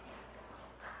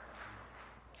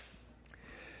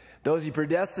 Those he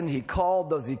predestined, he called.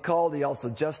 Those he called, he also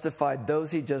justified. Those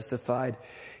he justified,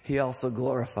 he also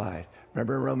glorified.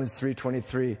 Remember in Romans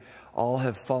 3:23, all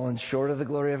have fallen short of the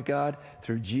glory of God.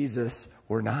 Through Jesus,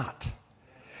 we're not.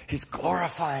 He's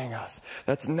glorifying us.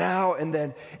 That's now and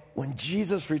then. When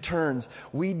Jesus returns,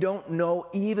 we don't know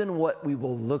even what we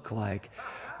will look like.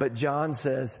 But John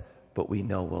says, but we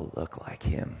know we'll look like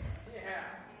him.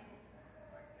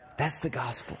 That's the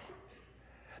gospel.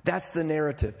 That's the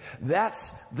narrative.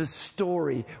 That's the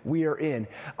story we are in.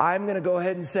 I'm going to go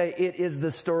ahead and say it is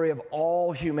the story of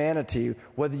all humanity,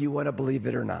 whether you want to believe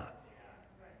it or not.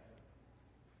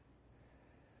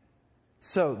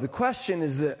 So the question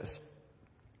is this.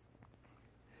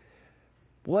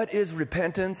 What is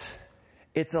repentance?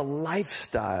 It's a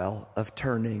lifestyle of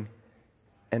turning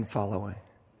and following.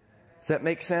 Does that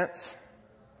make sense?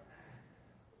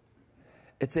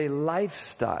 It's a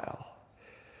lifestyle.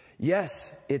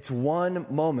 Yes, it's one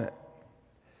moment.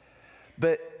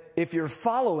 But if you're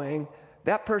following,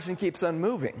 that person keeps on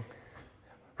moving.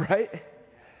 Right?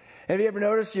 Have you ever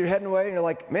noticed you're heading away and you're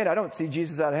like, man, I don't see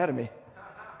Jesus out ahead of me.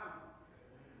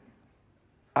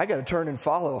 I got to turn and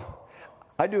follow.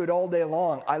 I do it all day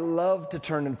long. I love to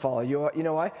turn and follow. You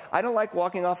know why? I don't like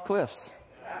walking off cliffs.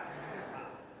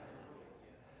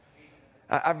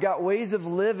 I've got ways of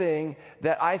living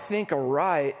that I think are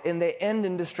right, and they end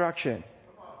in destruction.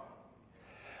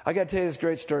 I got to tell you this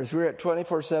great story. So we were at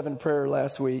 24/7 prayer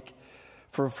last week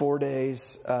for 4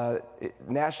 days,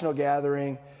 national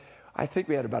gathering. I think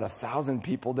we had about 1,000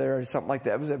 people there or something like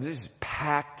that. It was just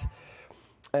packed.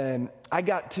 And I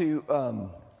got to,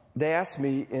 they asked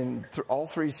me in all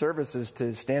 3 services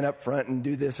to stand up front and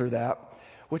do this or that,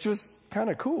 which was kind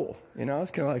of cool. You know, I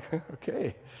was kind of like,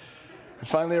 okay. I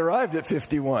finally arrived at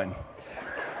 51.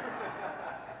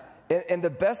 And the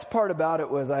best part about it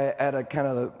was I had a kind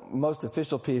of the most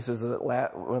official pieces of one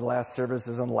of the last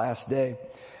services on the last day.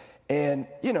 And,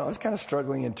 you know, I was kind of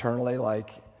struggling internally,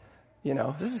 like, you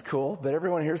know, this is cool, but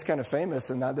everyone here is kind of famous,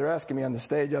 and now they're asking me on the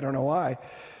stage. I don't know why.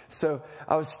 So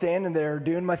I was standing there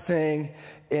doing my thing,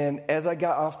 and as I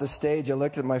got off the stage, I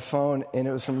looked at my phone, and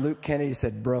it was from Luke Kennedy. He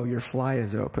said, bro, your fly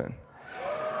is open.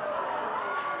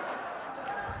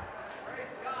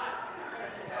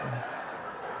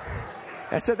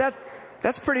 I said,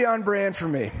 that's pretty on brand for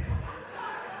me.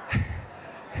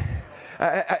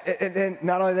 And then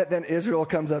not only that, then Israel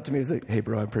comes up to me and says, hey,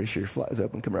 bro, I'm pretty sure your fly is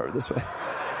open. Come over this way.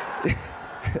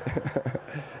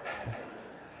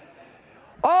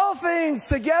 All things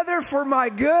together for my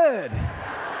good.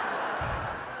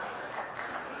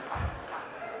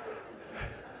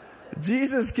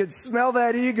 Jesus could smell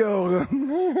that ego.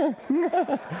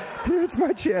 Here's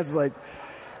my chance. Like,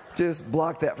 just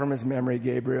block that from his memory,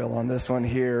 Gabriel, on this one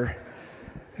here.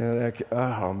 Like,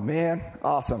 oh, man.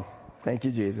 Awesome. Thank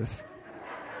you, Jesus.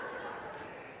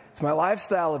 It's my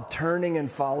lifestyle of turning and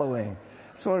following.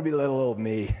 I just want to be little old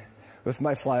me with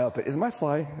my fly open. Is my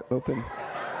fly open?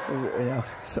 Yeah,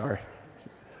 sorry.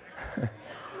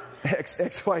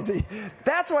 XYZ.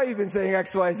 That's why you've been saying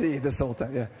XYZ this whole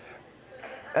time.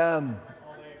 Yeah.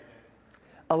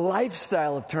 A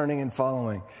lifestyle of turning and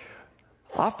following.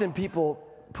 Often people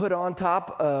put on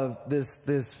top of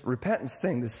this repentance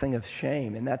thing, this thing of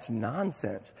shame, and that's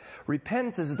nonsense.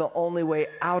 Repentance is the only way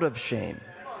out of shame.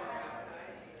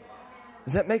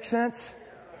 Does that make sense?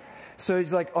 So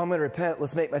he's like, oh, I'm going to repent.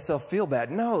 Let's make myself feel bad.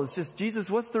 No, it's just, Jesus,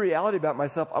 what's the reality about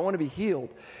myself? I want to be healed.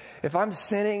 If I'm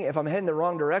sinning, if I'm heading the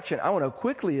wrong direction, I want to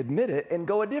quickly admit it and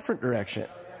go a different direction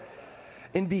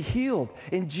and be healed.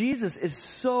 And Jesus is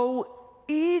so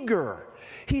eager.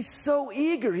 He's so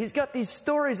eager. He's got these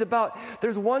stories about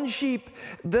there's one sheep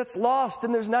that's lost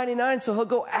and there's 99, so he'll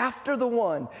go after the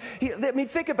one. I mean,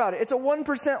 think about it. It's a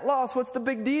 1% loss. What's the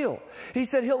big deal? He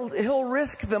said he'll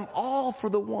risk them all for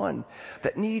the one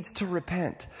that needs to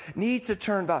repent, needs to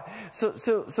turn back.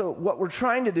 So what we're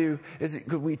trying to do is,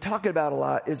 because we talk about a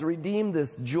lot, is redeem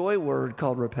this joy word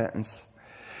called repentance.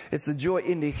 It's the joy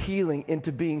into healing,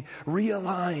 into being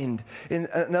realigned. And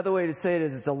another way to say it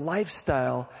is it's a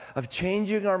lifestyle of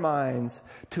changing our minds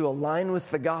to align with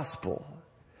the gospel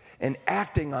and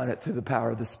acting on it through the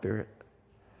power of the Spirit.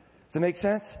 Does that make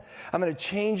sense? I'm going to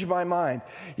change my mind.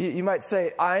 You might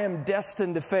say, I am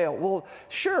destined to fail. Well,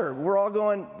 sure, we're all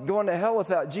going to hell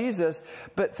without Jesus,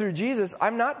 but through Jesus,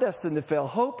 I'm not destined to fail.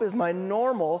 Hope is my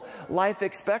normal life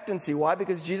expectancy. Why?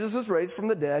 Because Jesus was raised from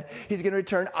the dead. He's going to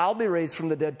return. I'll be raised from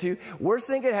the dead too. Worst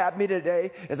thing that could happen to me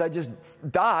today is I just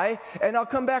die, and I'll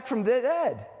come back from the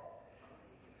dead.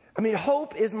 I mean,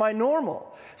 hope is my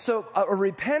normal. So a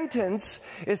repentance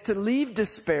is to leave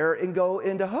despair and go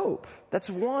into hope. That's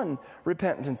one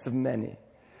repentance of many.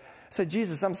 Say,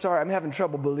 Jesus, I'm sorry. I'm having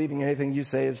trouble believing anything you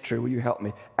say is true. Will you help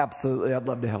me? Absolutely. I'd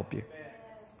love to help you.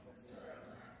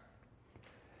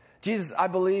 Jesus, I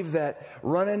believe that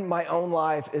running my own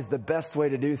life is the best way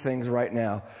to do things right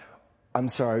now. I'm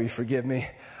sorry. Forgive me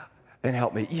and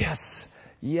help me. Yes.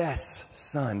 Yes,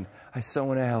 son. I so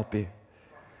want to help you.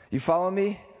 You follow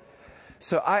me?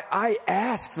 So I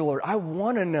ask the Lord, I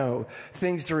want to know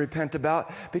things to repent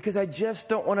about because I just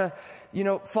don't want to,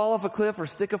 fall off a cliff or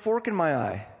stick a fork in my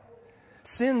eye.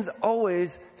 Sin's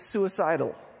always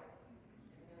suicidal.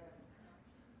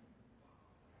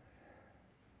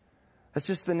 That's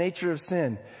just the nature of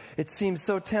sin. It seems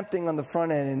so tempting on the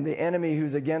front end, and the enemy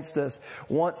who's against us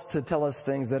wants to tell us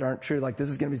things that aren't true, like this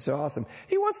is going to be so awesome.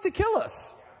 He wants to kill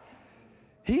us.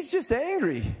 He's just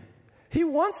angry. He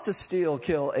wants to steal,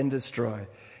 kill, and destroy.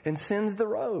 And sin's the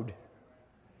road.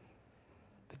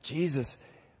 But Jesus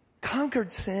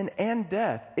conquered sin and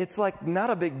death. It's like not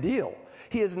a big deal.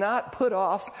 He is not put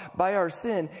off by our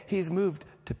sin. He's moved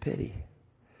to pity.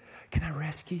 Can I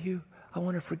rescue you? I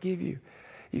want to forgive you.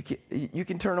 You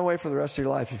can turn away for the rest of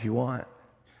your life if you want.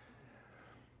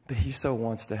 But he so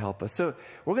wants to help us. So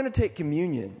we're going to take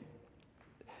communion.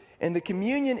 And the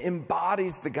communion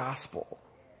embodies the gospel.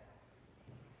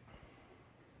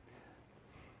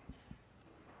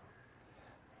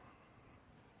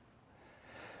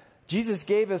 Jesus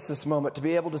gave us this moment to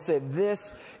be able to say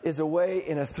this is a way,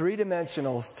 in a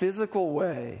three-dimensional, physical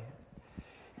way,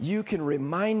 you can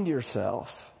remind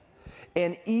yourself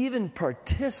and even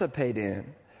participate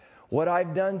in what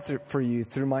I've done for you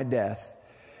through my death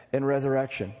and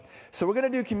resurrection. So we're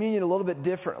going to do communion a little bit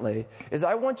differently. Is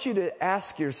I want you to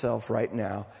ask yourself right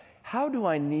now, how do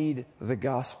I need the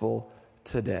gospel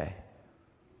today?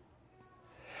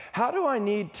 How do I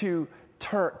need to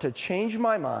change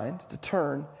my mind, to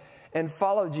turn and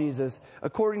follow Jesus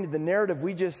according to the narrative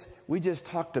we just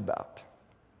talked about?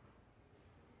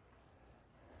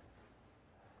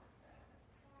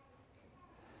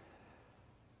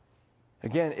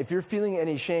 Again, if you're feeling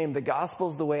any shame, the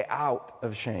gospel's the way out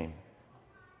of shame.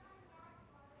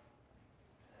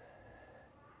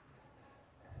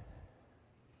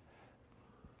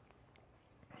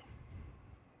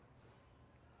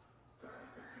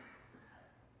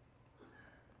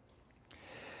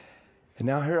 And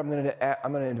now here I'm going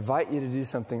to invite you to do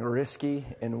something risky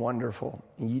and wonderful.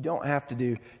 And you don't have to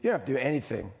do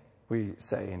anything we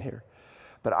say in here.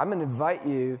 But I'm going to invite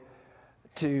you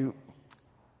to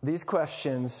these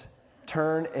questions,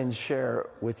 turn and share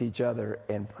with each other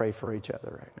and pray for each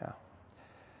other right now.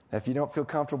 Now, if you don't feel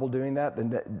comfortable doing that,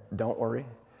 then don't worry.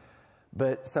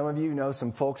 But some of you know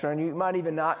some folks around you. You might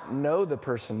even not know the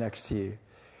person next to you.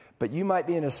 But you might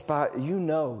be in a spot, you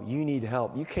know you need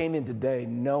help. You came in today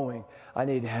knowing I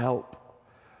need help.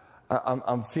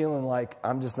 I'm feeling like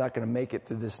I'm just not going to make it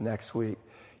through this next week.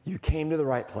 You came to the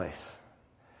right place.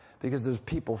 Because there's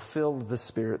people filled with the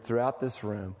Spirit throughout this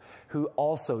room who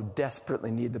also desperately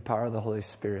need the power of the Holy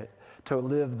Spirit to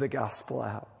live the gospel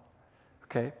out.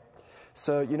 Okay?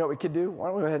 So you know what we could do? Why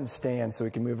don't we go ahead and stand so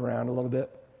we can move around a little bit?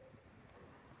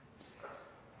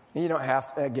 You don't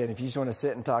have to, again, if you just want to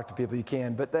sit and talk to people, you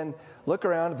can. But then look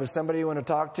around if there's somebody you want to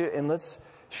talk to, and let's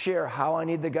share how I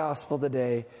need the gospel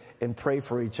today and pray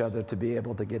for each other to be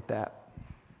able to get that.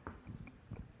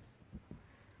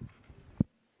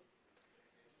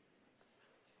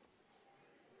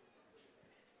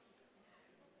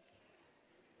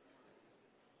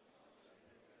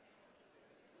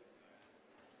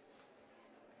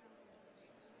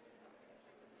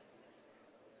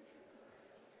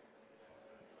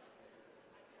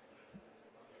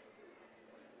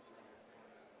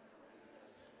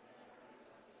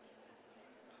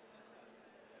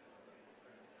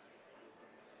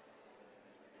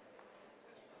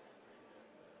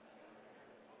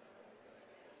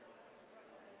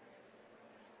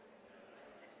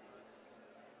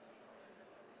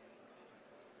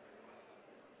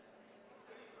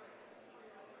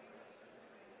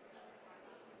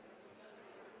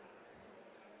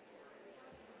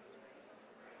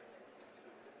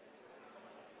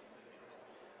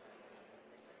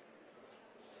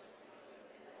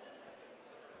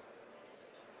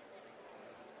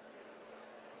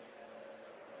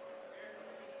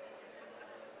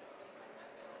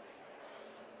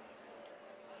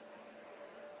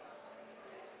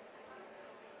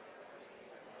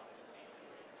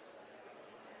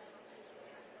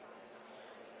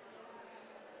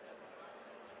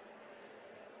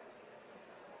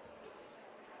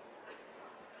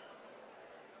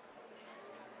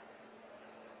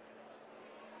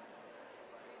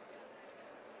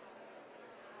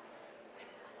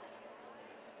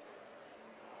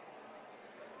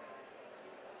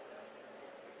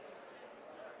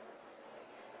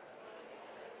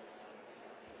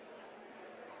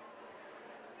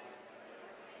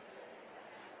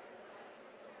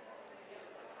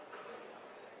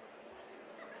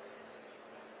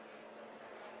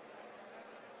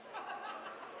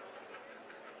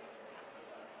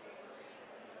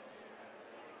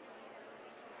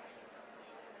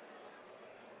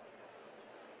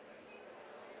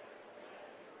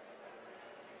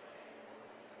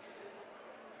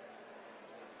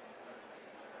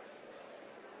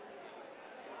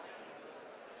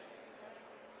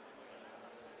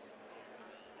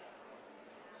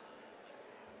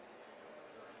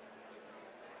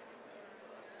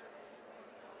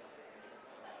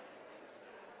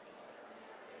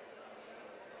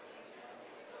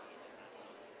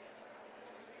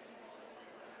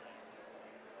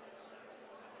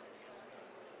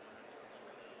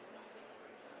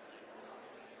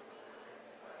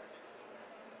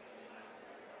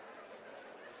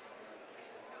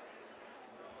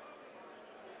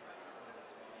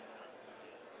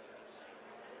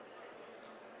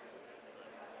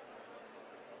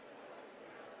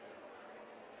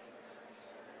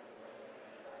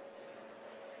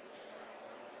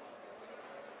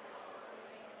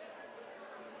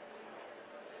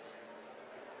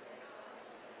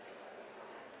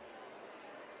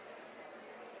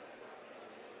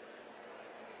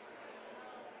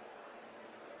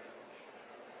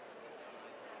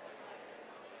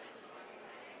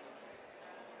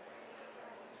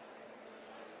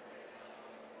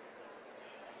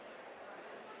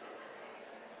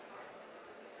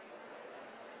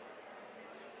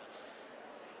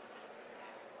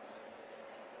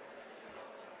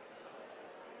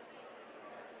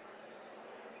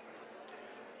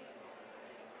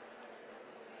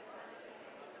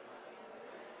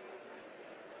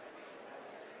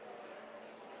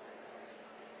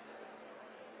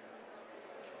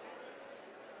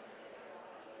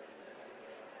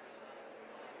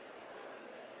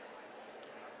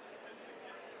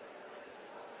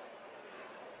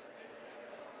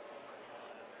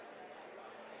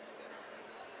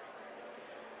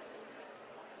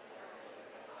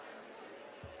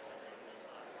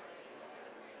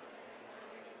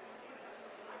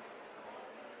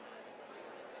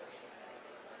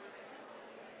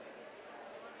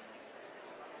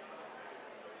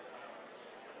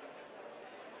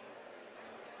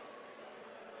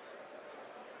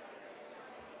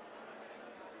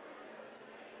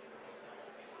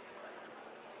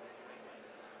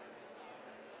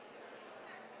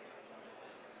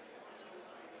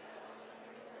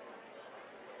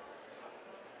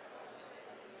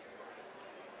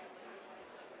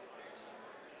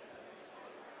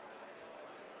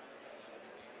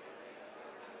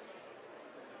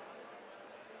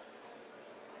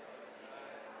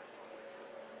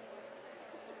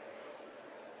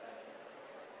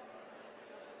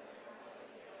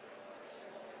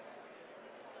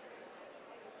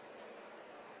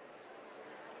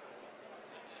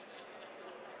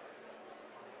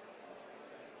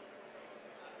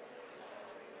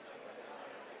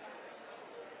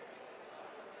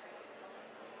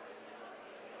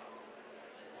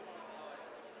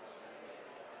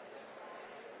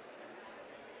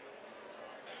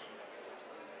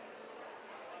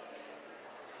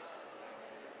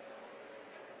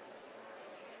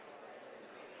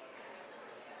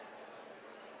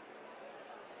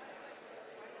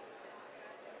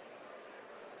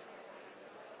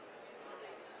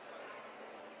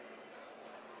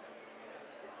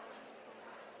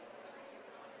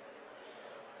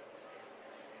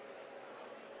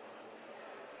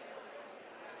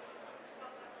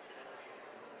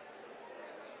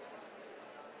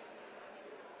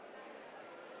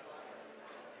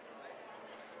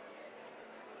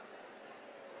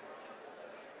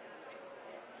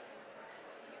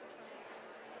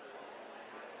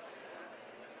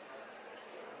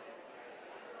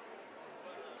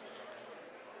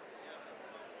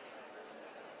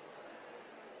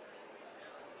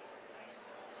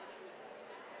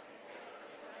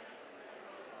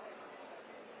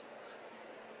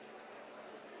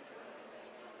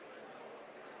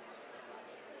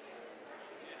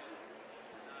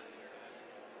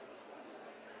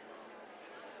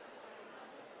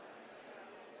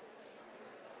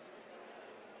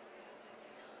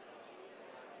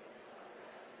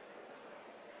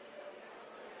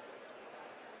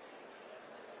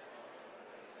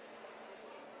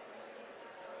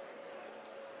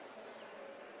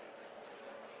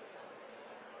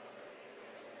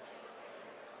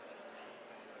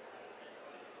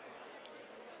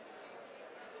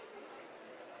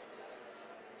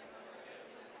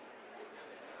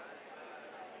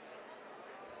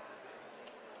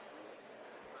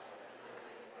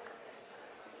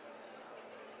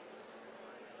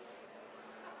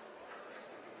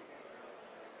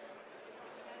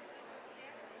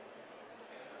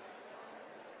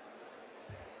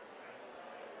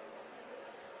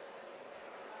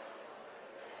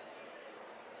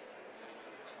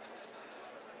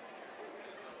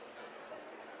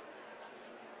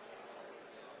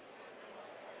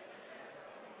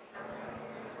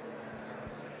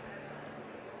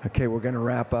 Okay, we're going to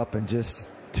wrap up in just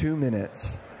 2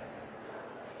 minutes.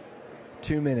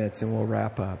 2 minutes and we'll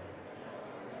wrap up.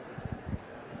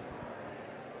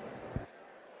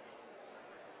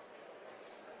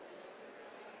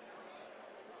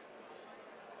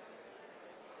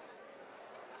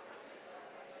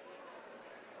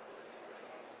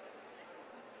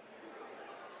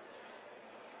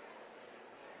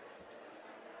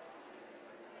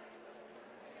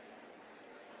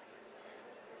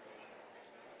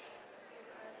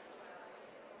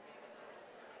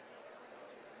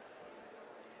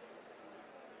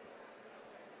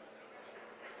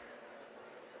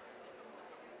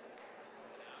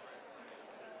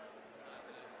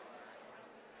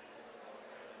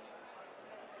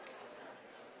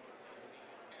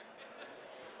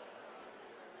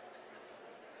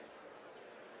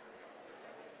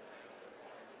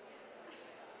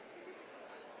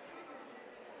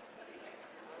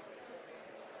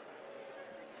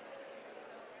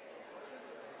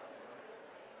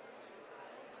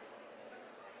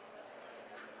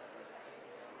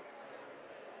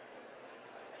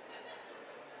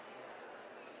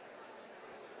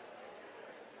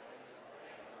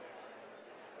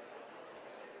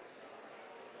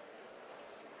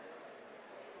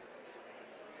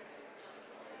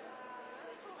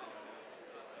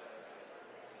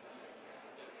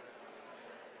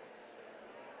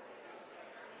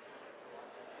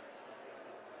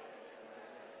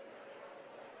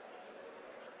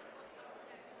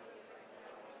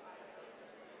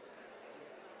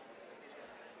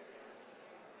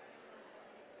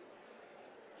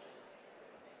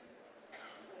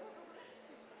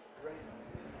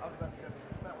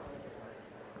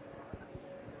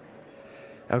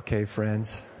 Okay,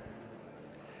 friends.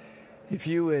 If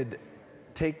you would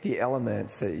take the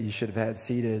elements that you should have had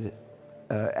seated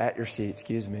at your seat,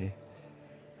 excuse me.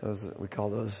 Those, we call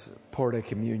those Porta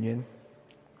Communion.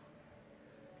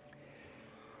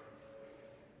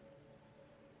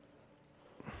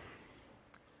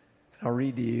 I'll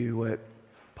read to you what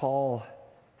Paul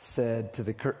said to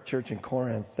the church in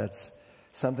Corinth. That's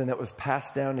something that was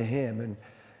passed down to him, and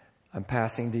I'm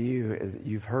passing to you.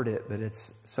 You've heard it, but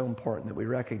it's so important that we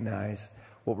recognize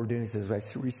what we're doing. He says, I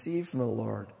received from the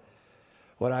Lord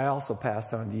what I also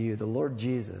passed on to you. The Lord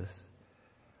Jesus,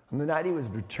 on the night he was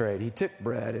betrayed, he took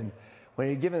bread, and when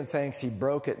he had given thanks, he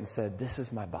broke it and said, this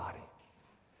is my body,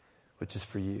 which is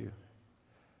for you.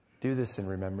 Do this in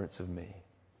remembrance of me.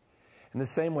 In the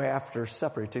same way, after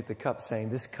supper, he took the cup, saying,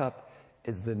 this cup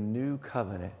is the new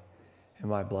covenant in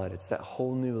my blood. It's that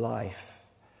whole new life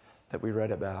that we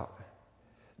read about.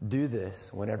 Do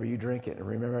this whenever you drink it in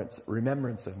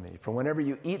remembrance of me. For whenever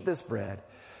you eat this bread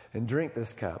and drink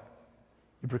this cup,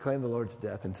 you proclaim the Lord's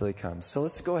death until he comes. So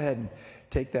let's go ahead and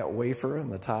take that wafer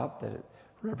on the top that it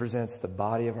represents the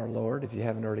body of our Lord, if you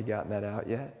haven't already gotten that out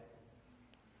yet.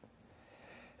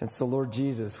 And so, Lord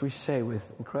Jesus, we say with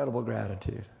incredible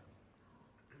gratitude,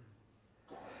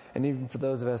 and even for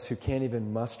those of us who can't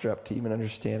even muster up to even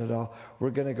understand it all, we're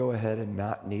going to go ahead and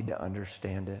not need to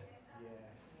understand it.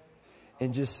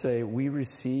 And just say, we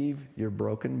receive your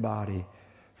broken body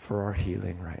for our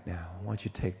healing right now. I want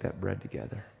you to take that bread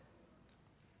together.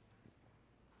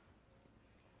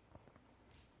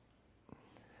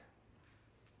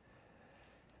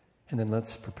 And then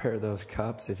let's prepare those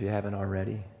cups if you haven't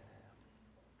already.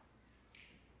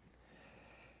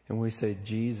 And we say,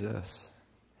 Jesus,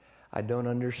 I don't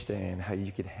understand how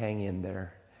you could hang in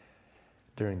there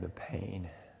during the pain.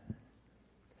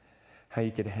 How you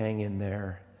could hang in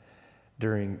there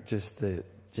during just the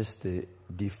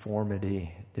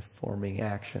deforming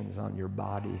actions on your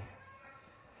body.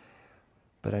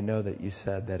 But I know that you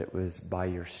said that it was by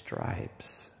your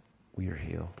stripes we are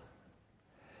healed.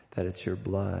 That it's your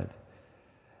blood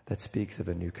that speaks of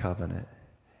a new covenant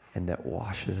and that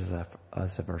washes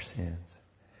us of our sins.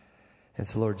 And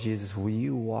so, Lord Jesus, will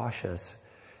you wash us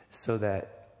so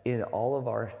that in all of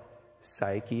our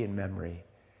psyche and memory,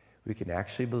 we can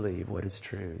actually believe what is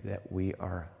true, that we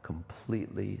are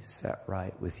completely set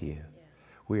right with you. Yes.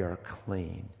 We are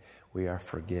clean. We are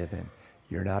forgiven.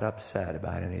 You're not upset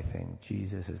about anything.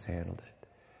 Jesus has handled it.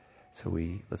 So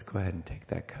let's go ahead and take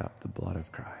that cup, the blood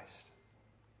of Christ.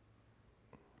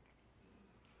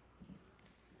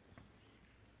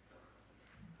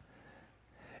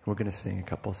 And we're going to sing a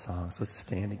couple songs. Let's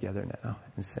stand together now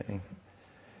and sing.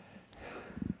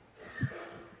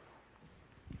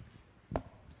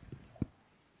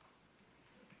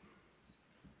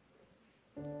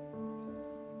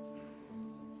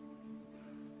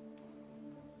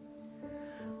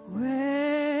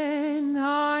 When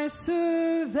I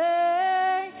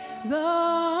survey the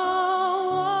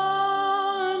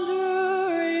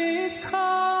wondrous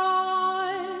cross,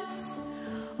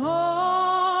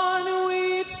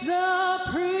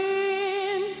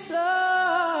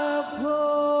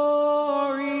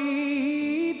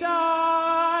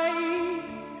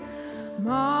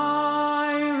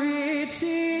 My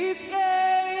richest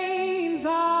gains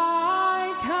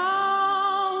I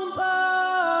count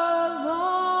but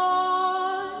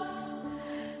loss,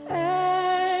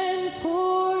 and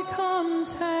pour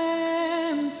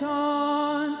contempt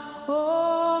on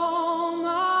all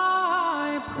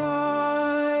my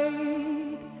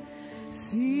pride.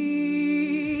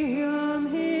 See him,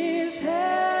 his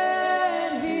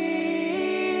head,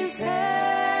 his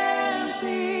hands,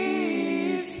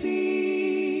 his feet.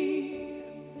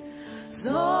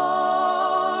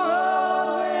 Sorrow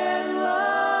and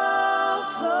love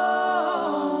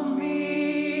flow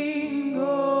mingled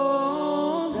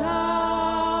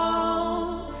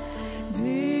down.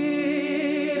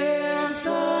 Did e'er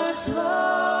such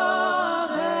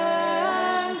love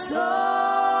and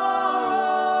sorrow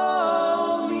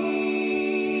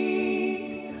meet,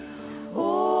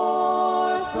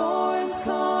 or thorns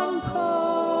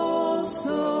compose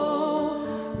so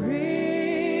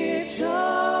rich a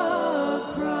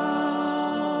crown?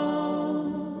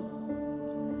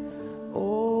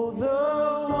 Oh, the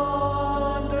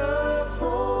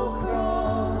wonderful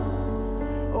cross.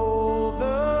 Oh,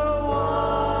 the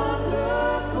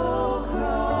wonderful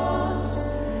cross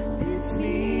bids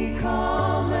me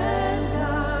come and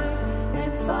die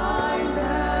and find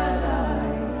that I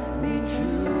may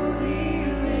truly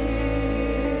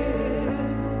live.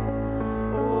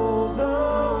 Oh, the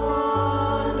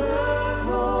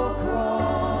wonderful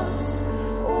cross.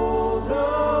 Oh, the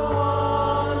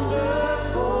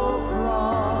wonderful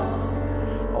cross.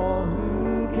 All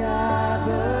who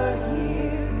gather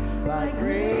here by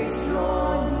grace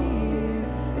draw near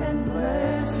and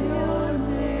bless your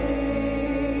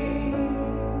name.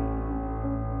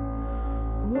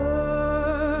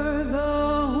 Were the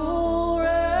whole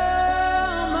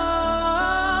realm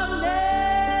of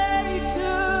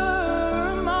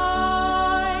nature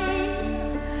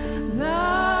mine,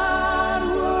 that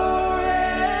were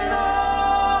an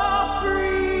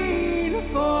offering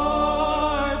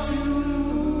far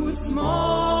too small.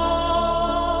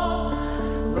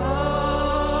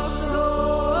 Love so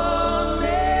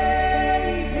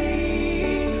amazing,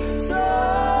 so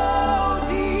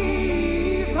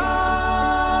divine,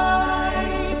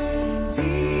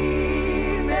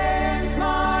 demands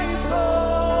my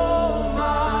soul,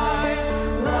 my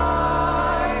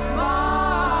life,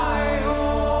 my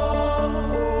all.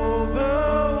 Oh, the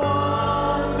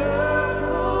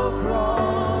wonderful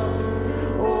cross.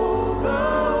 Oh, the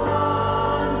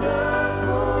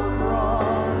wonderful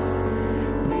cross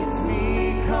bids me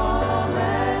come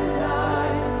and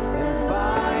die and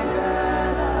find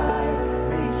that I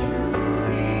may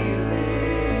truly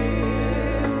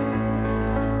live.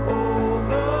 Oh,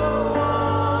 the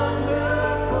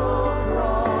wonderful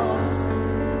cross.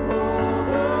 Oh,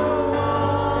 the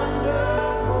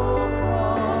wonderful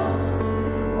cross.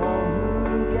 All who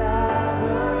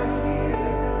gather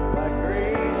here by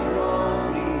grace draw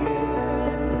near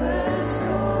and bless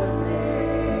your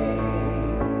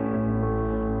name.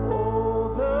 Oh,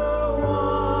 the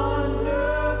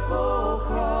wonderful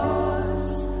cross.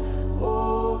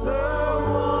 Oh, the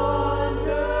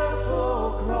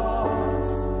wonderful cross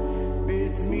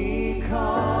bids me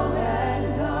come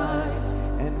and die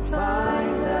and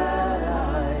find that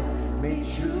I may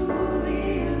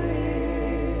truly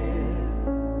live.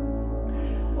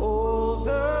 Oh,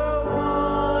 the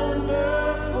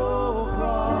wonderful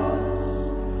cross.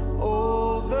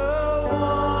 Oh, the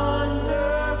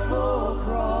wonderful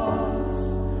cross.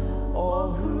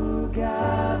 All who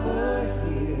gather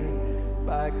here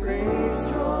by grace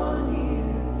draw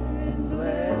near and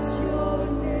bless your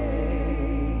name.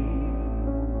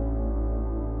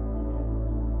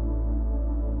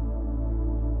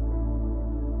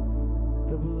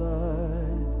 The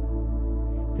blood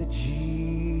that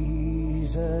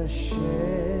Jesus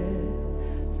shed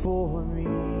for me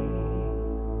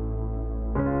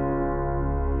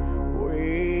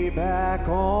way back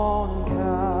on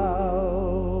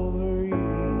Calvary.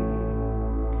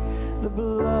 The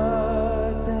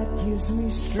blood that gives me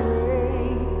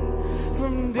strength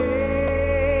from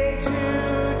day to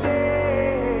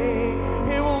day.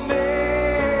 It will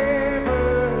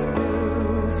never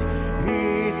lose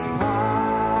its power.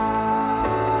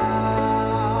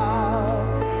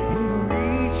 It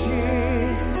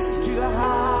reaches to the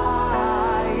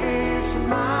highest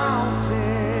mountain.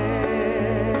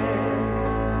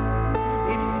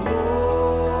 It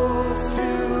flows to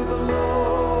the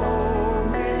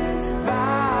lowest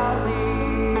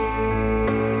valley.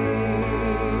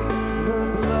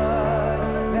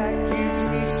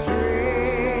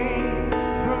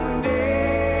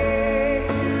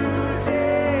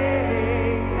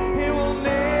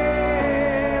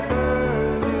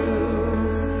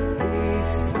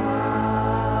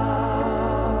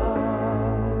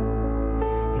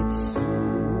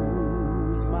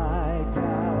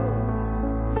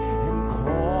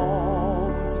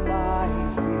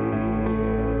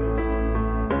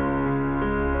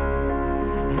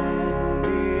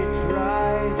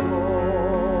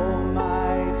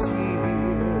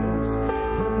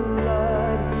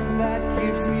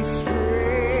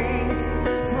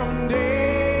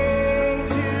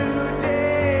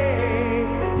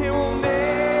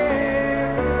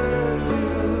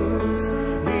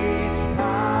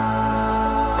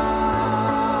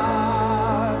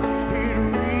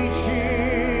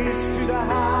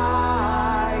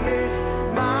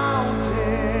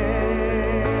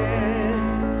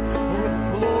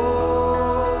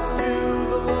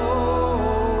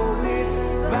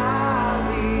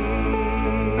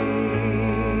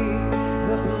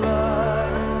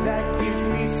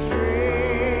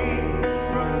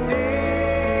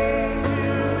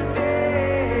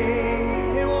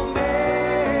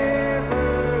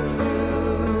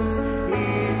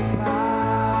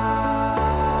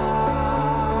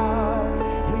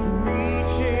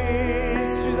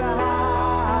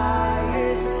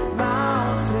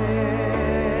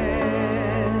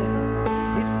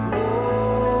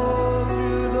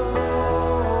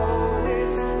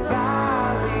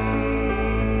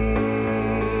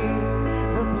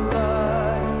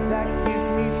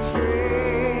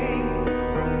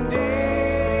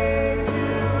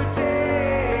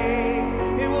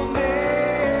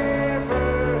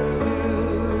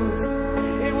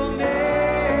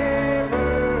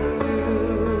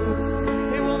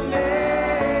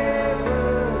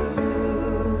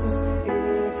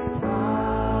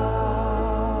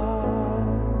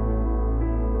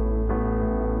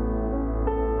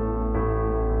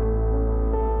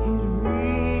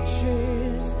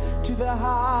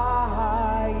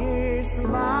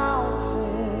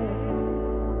 mountain,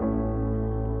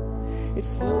 it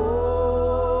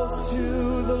flows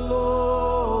to the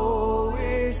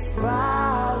lowest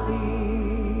valley.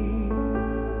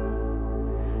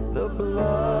 The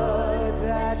blood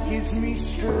that gives me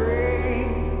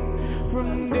strength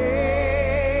from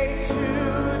day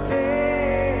to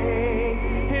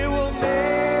day, it will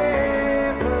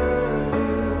never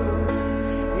lose.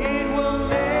 It will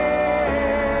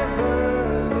never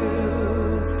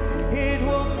lose. It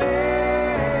will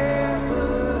never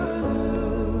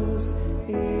lose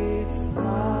its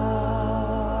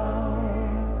power.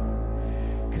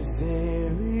 'Cause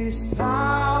there is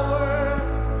power,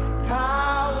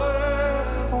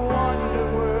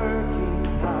 wonder-working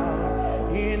power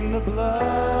in the blood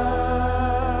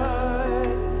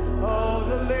of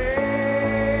the Lamb.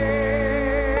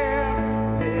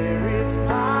 There is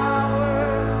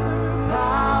power,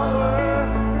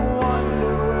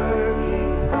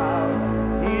 wonder-working power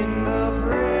in the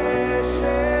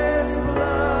precious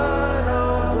blood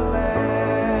of the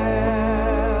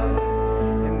Lamb.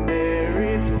 And there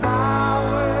is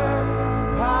power,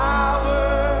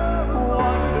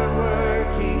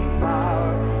 wonder-working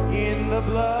power in the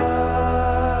blood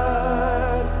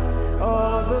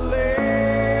of the Lamb.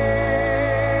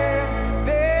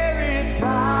 There is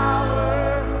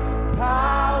power,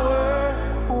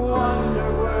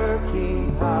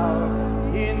 wonder-working power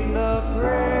in the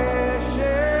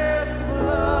precious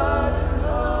blood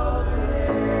of the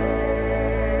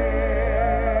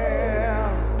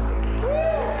Lamb.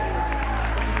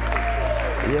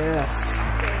 Yes.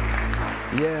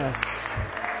 Yes.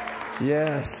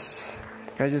 Yes.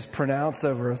 Can I just pronounce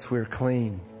over us, we're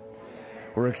clean.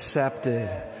 We're accepted.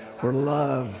 We're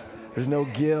loved. There's no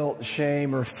guilt,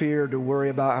 shame, or fear to worry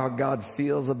about how God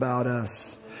feels about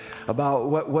us,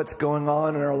 about what's going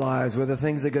on in our lives, whether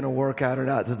things are going to work out or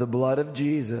not. Through the blood of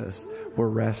Jesus, we're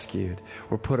rescued.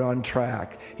 We're put on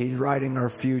track. He's writing our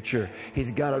future.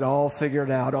 He's got it all figured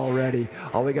out already.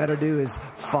 All we got to do is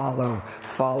follow.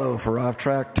 Follow. If we're off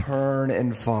track, turn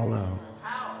and follow.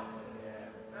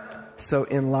 So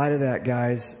in light of that,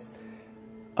 guys,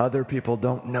 other people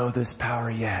don't know this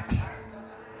power yet.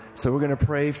 So we're going to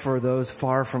pray for those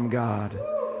far from God.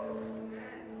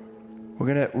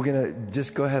 We're going to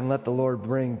just go ahead and let the Lord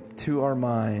bring to our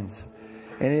minds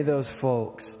any of those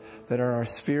folks that are in our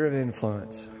sphere of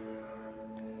influence,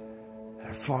 that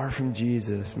are far from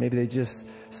Jesus. Maybe they just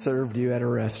served you at a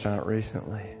restaurant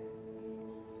recently.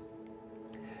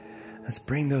 Let's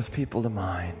bring those people to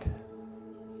mind.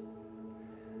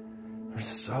 We're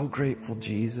so grateful,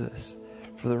 Jesus,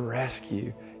 for the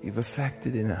rescue you've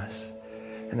effected in us.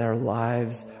 And our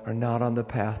lives are not on the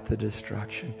path to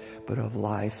destruction, but of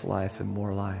life, and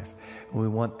more life. And we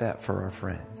want that for our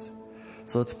friends.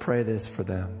 So let's pray this for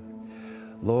them.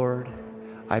 Lord,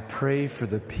 I pray for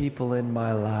the people in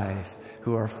my life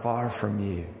who are far from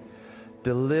you.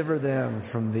 Deliver them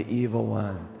from the evil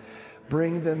one.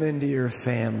 Bring them into your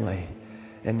family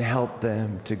and help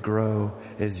them to grow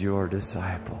as your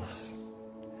disciples.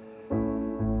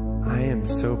 I am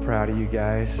so proud of you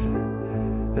guys.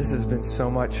 This has been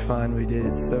so much fun. We did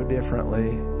it so differently.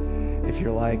 If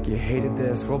you're like, you hated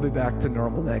this, we'll be back to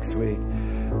normal next week.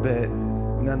 But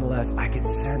nonetheless, I could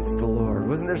sense the Lord.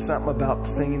 Wasn't there something about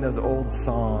singing those old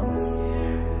songs?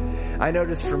 I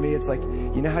noticed for me, it's like,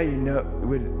 you know how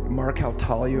would mark how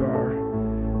tall you are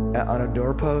on a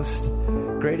doorpost?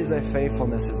 Great is thy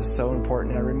faithfulness is so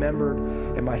important. I remembered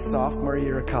in my sophomore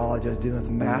year of college, I was dealing with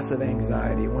massive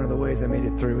anxiety. One of the ways I made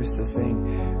it through was to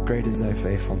sing, Great is thy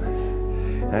faithfulness.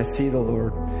 And I see the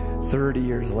Lord 30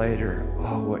 years later.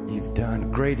 Oh, what you've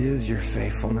done. Great is your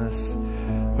faithfulness.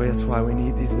 Well, that's why we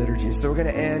need these liturgies. So we're going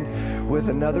to end with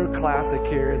another classic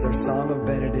here as our song of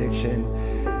benediction.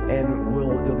 And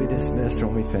you'll be dismissed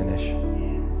when we finish.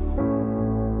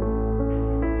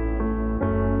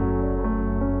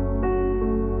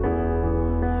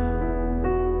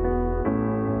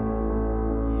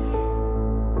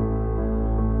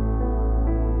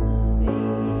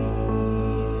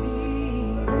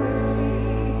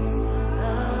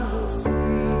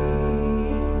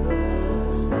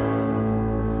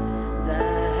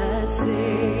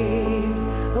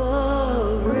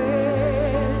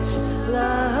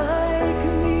 Like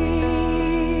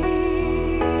me.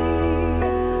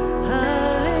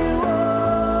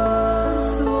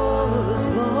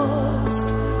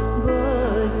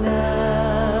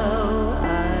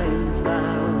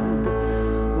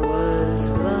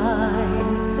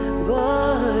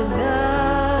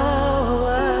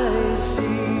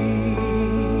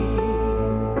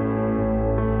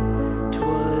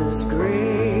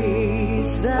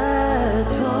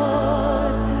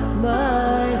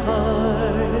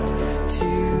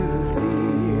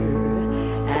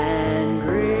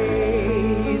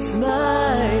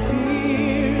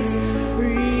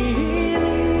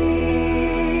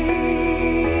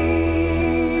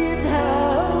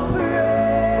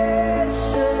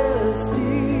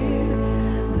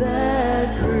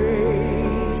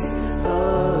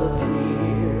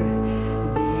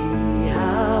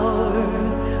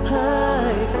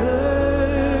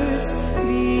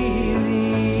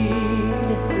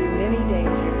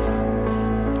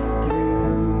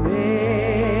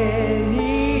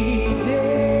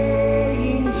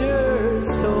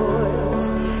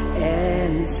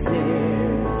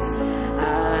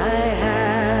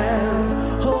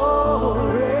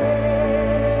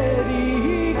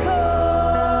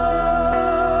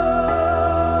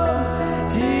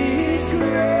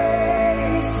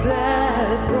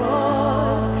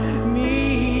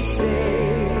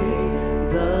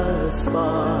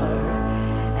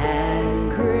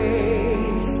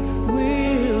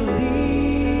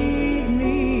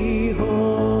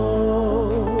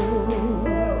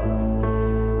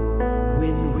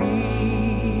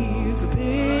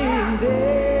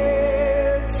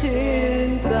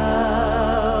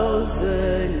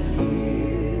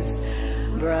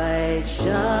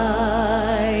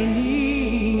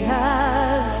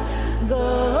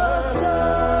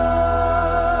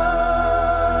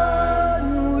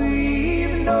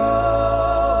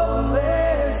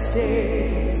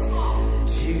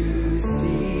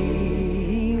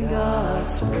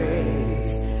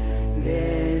 praise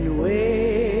than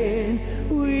when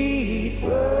we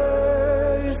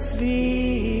first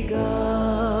begun.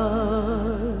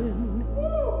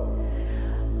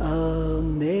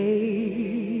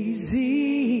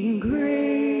 Amazing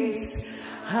grace,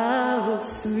 how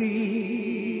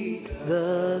sweet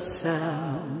the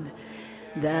sound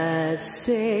that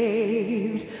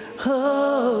saved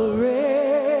a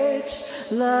wretch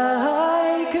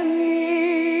like me.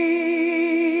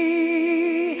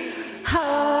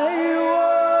 I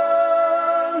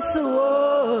once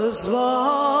was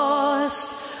lost,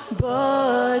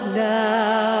 but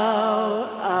now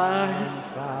I'm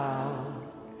found.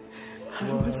 I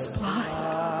was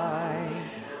blind,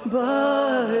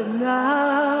 but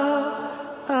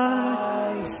now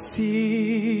I see.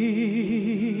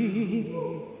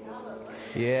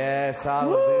 Yes,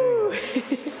 hallelujah.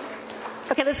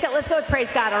 Okay, let's go with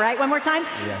praise God, all right? One more time.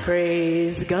 Yeah.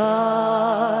 Praise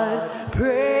God,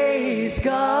 praise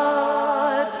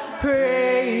God,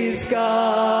 praise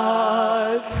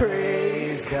God,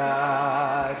 praise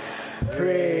God,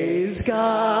 praise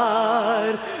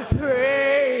God,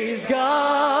 praise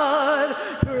God,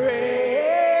 praise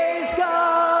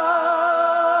God,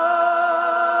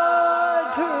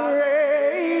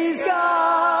 praise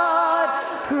God,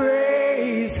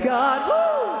 praise God, woo!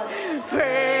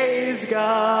 Praise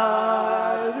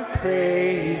God,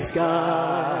 praise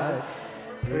God,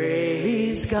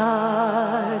 praise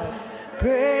God,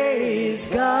 praise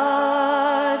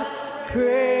God,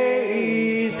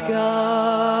 praise God.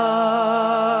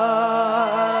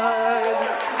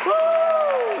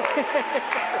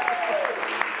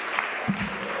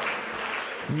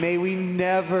 May we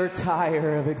never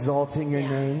tire of exalting your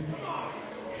name.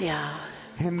 Yeah.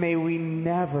 And may we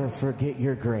never forget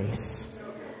your grace.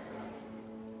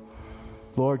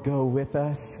 Lord, go with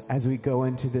us as we go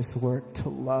into this work to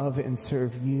love and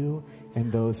serve you and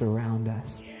those around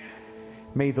us.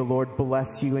 May the Lord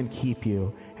bless you and keep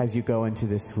you as you go into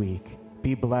this week.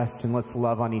 Be blessed, and let's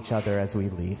love on each other as we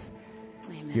leave.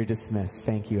 Amen. You're dismissed.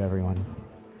 Thank you, everyone.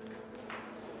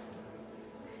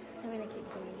 I'm going to keep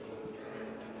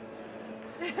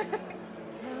singing.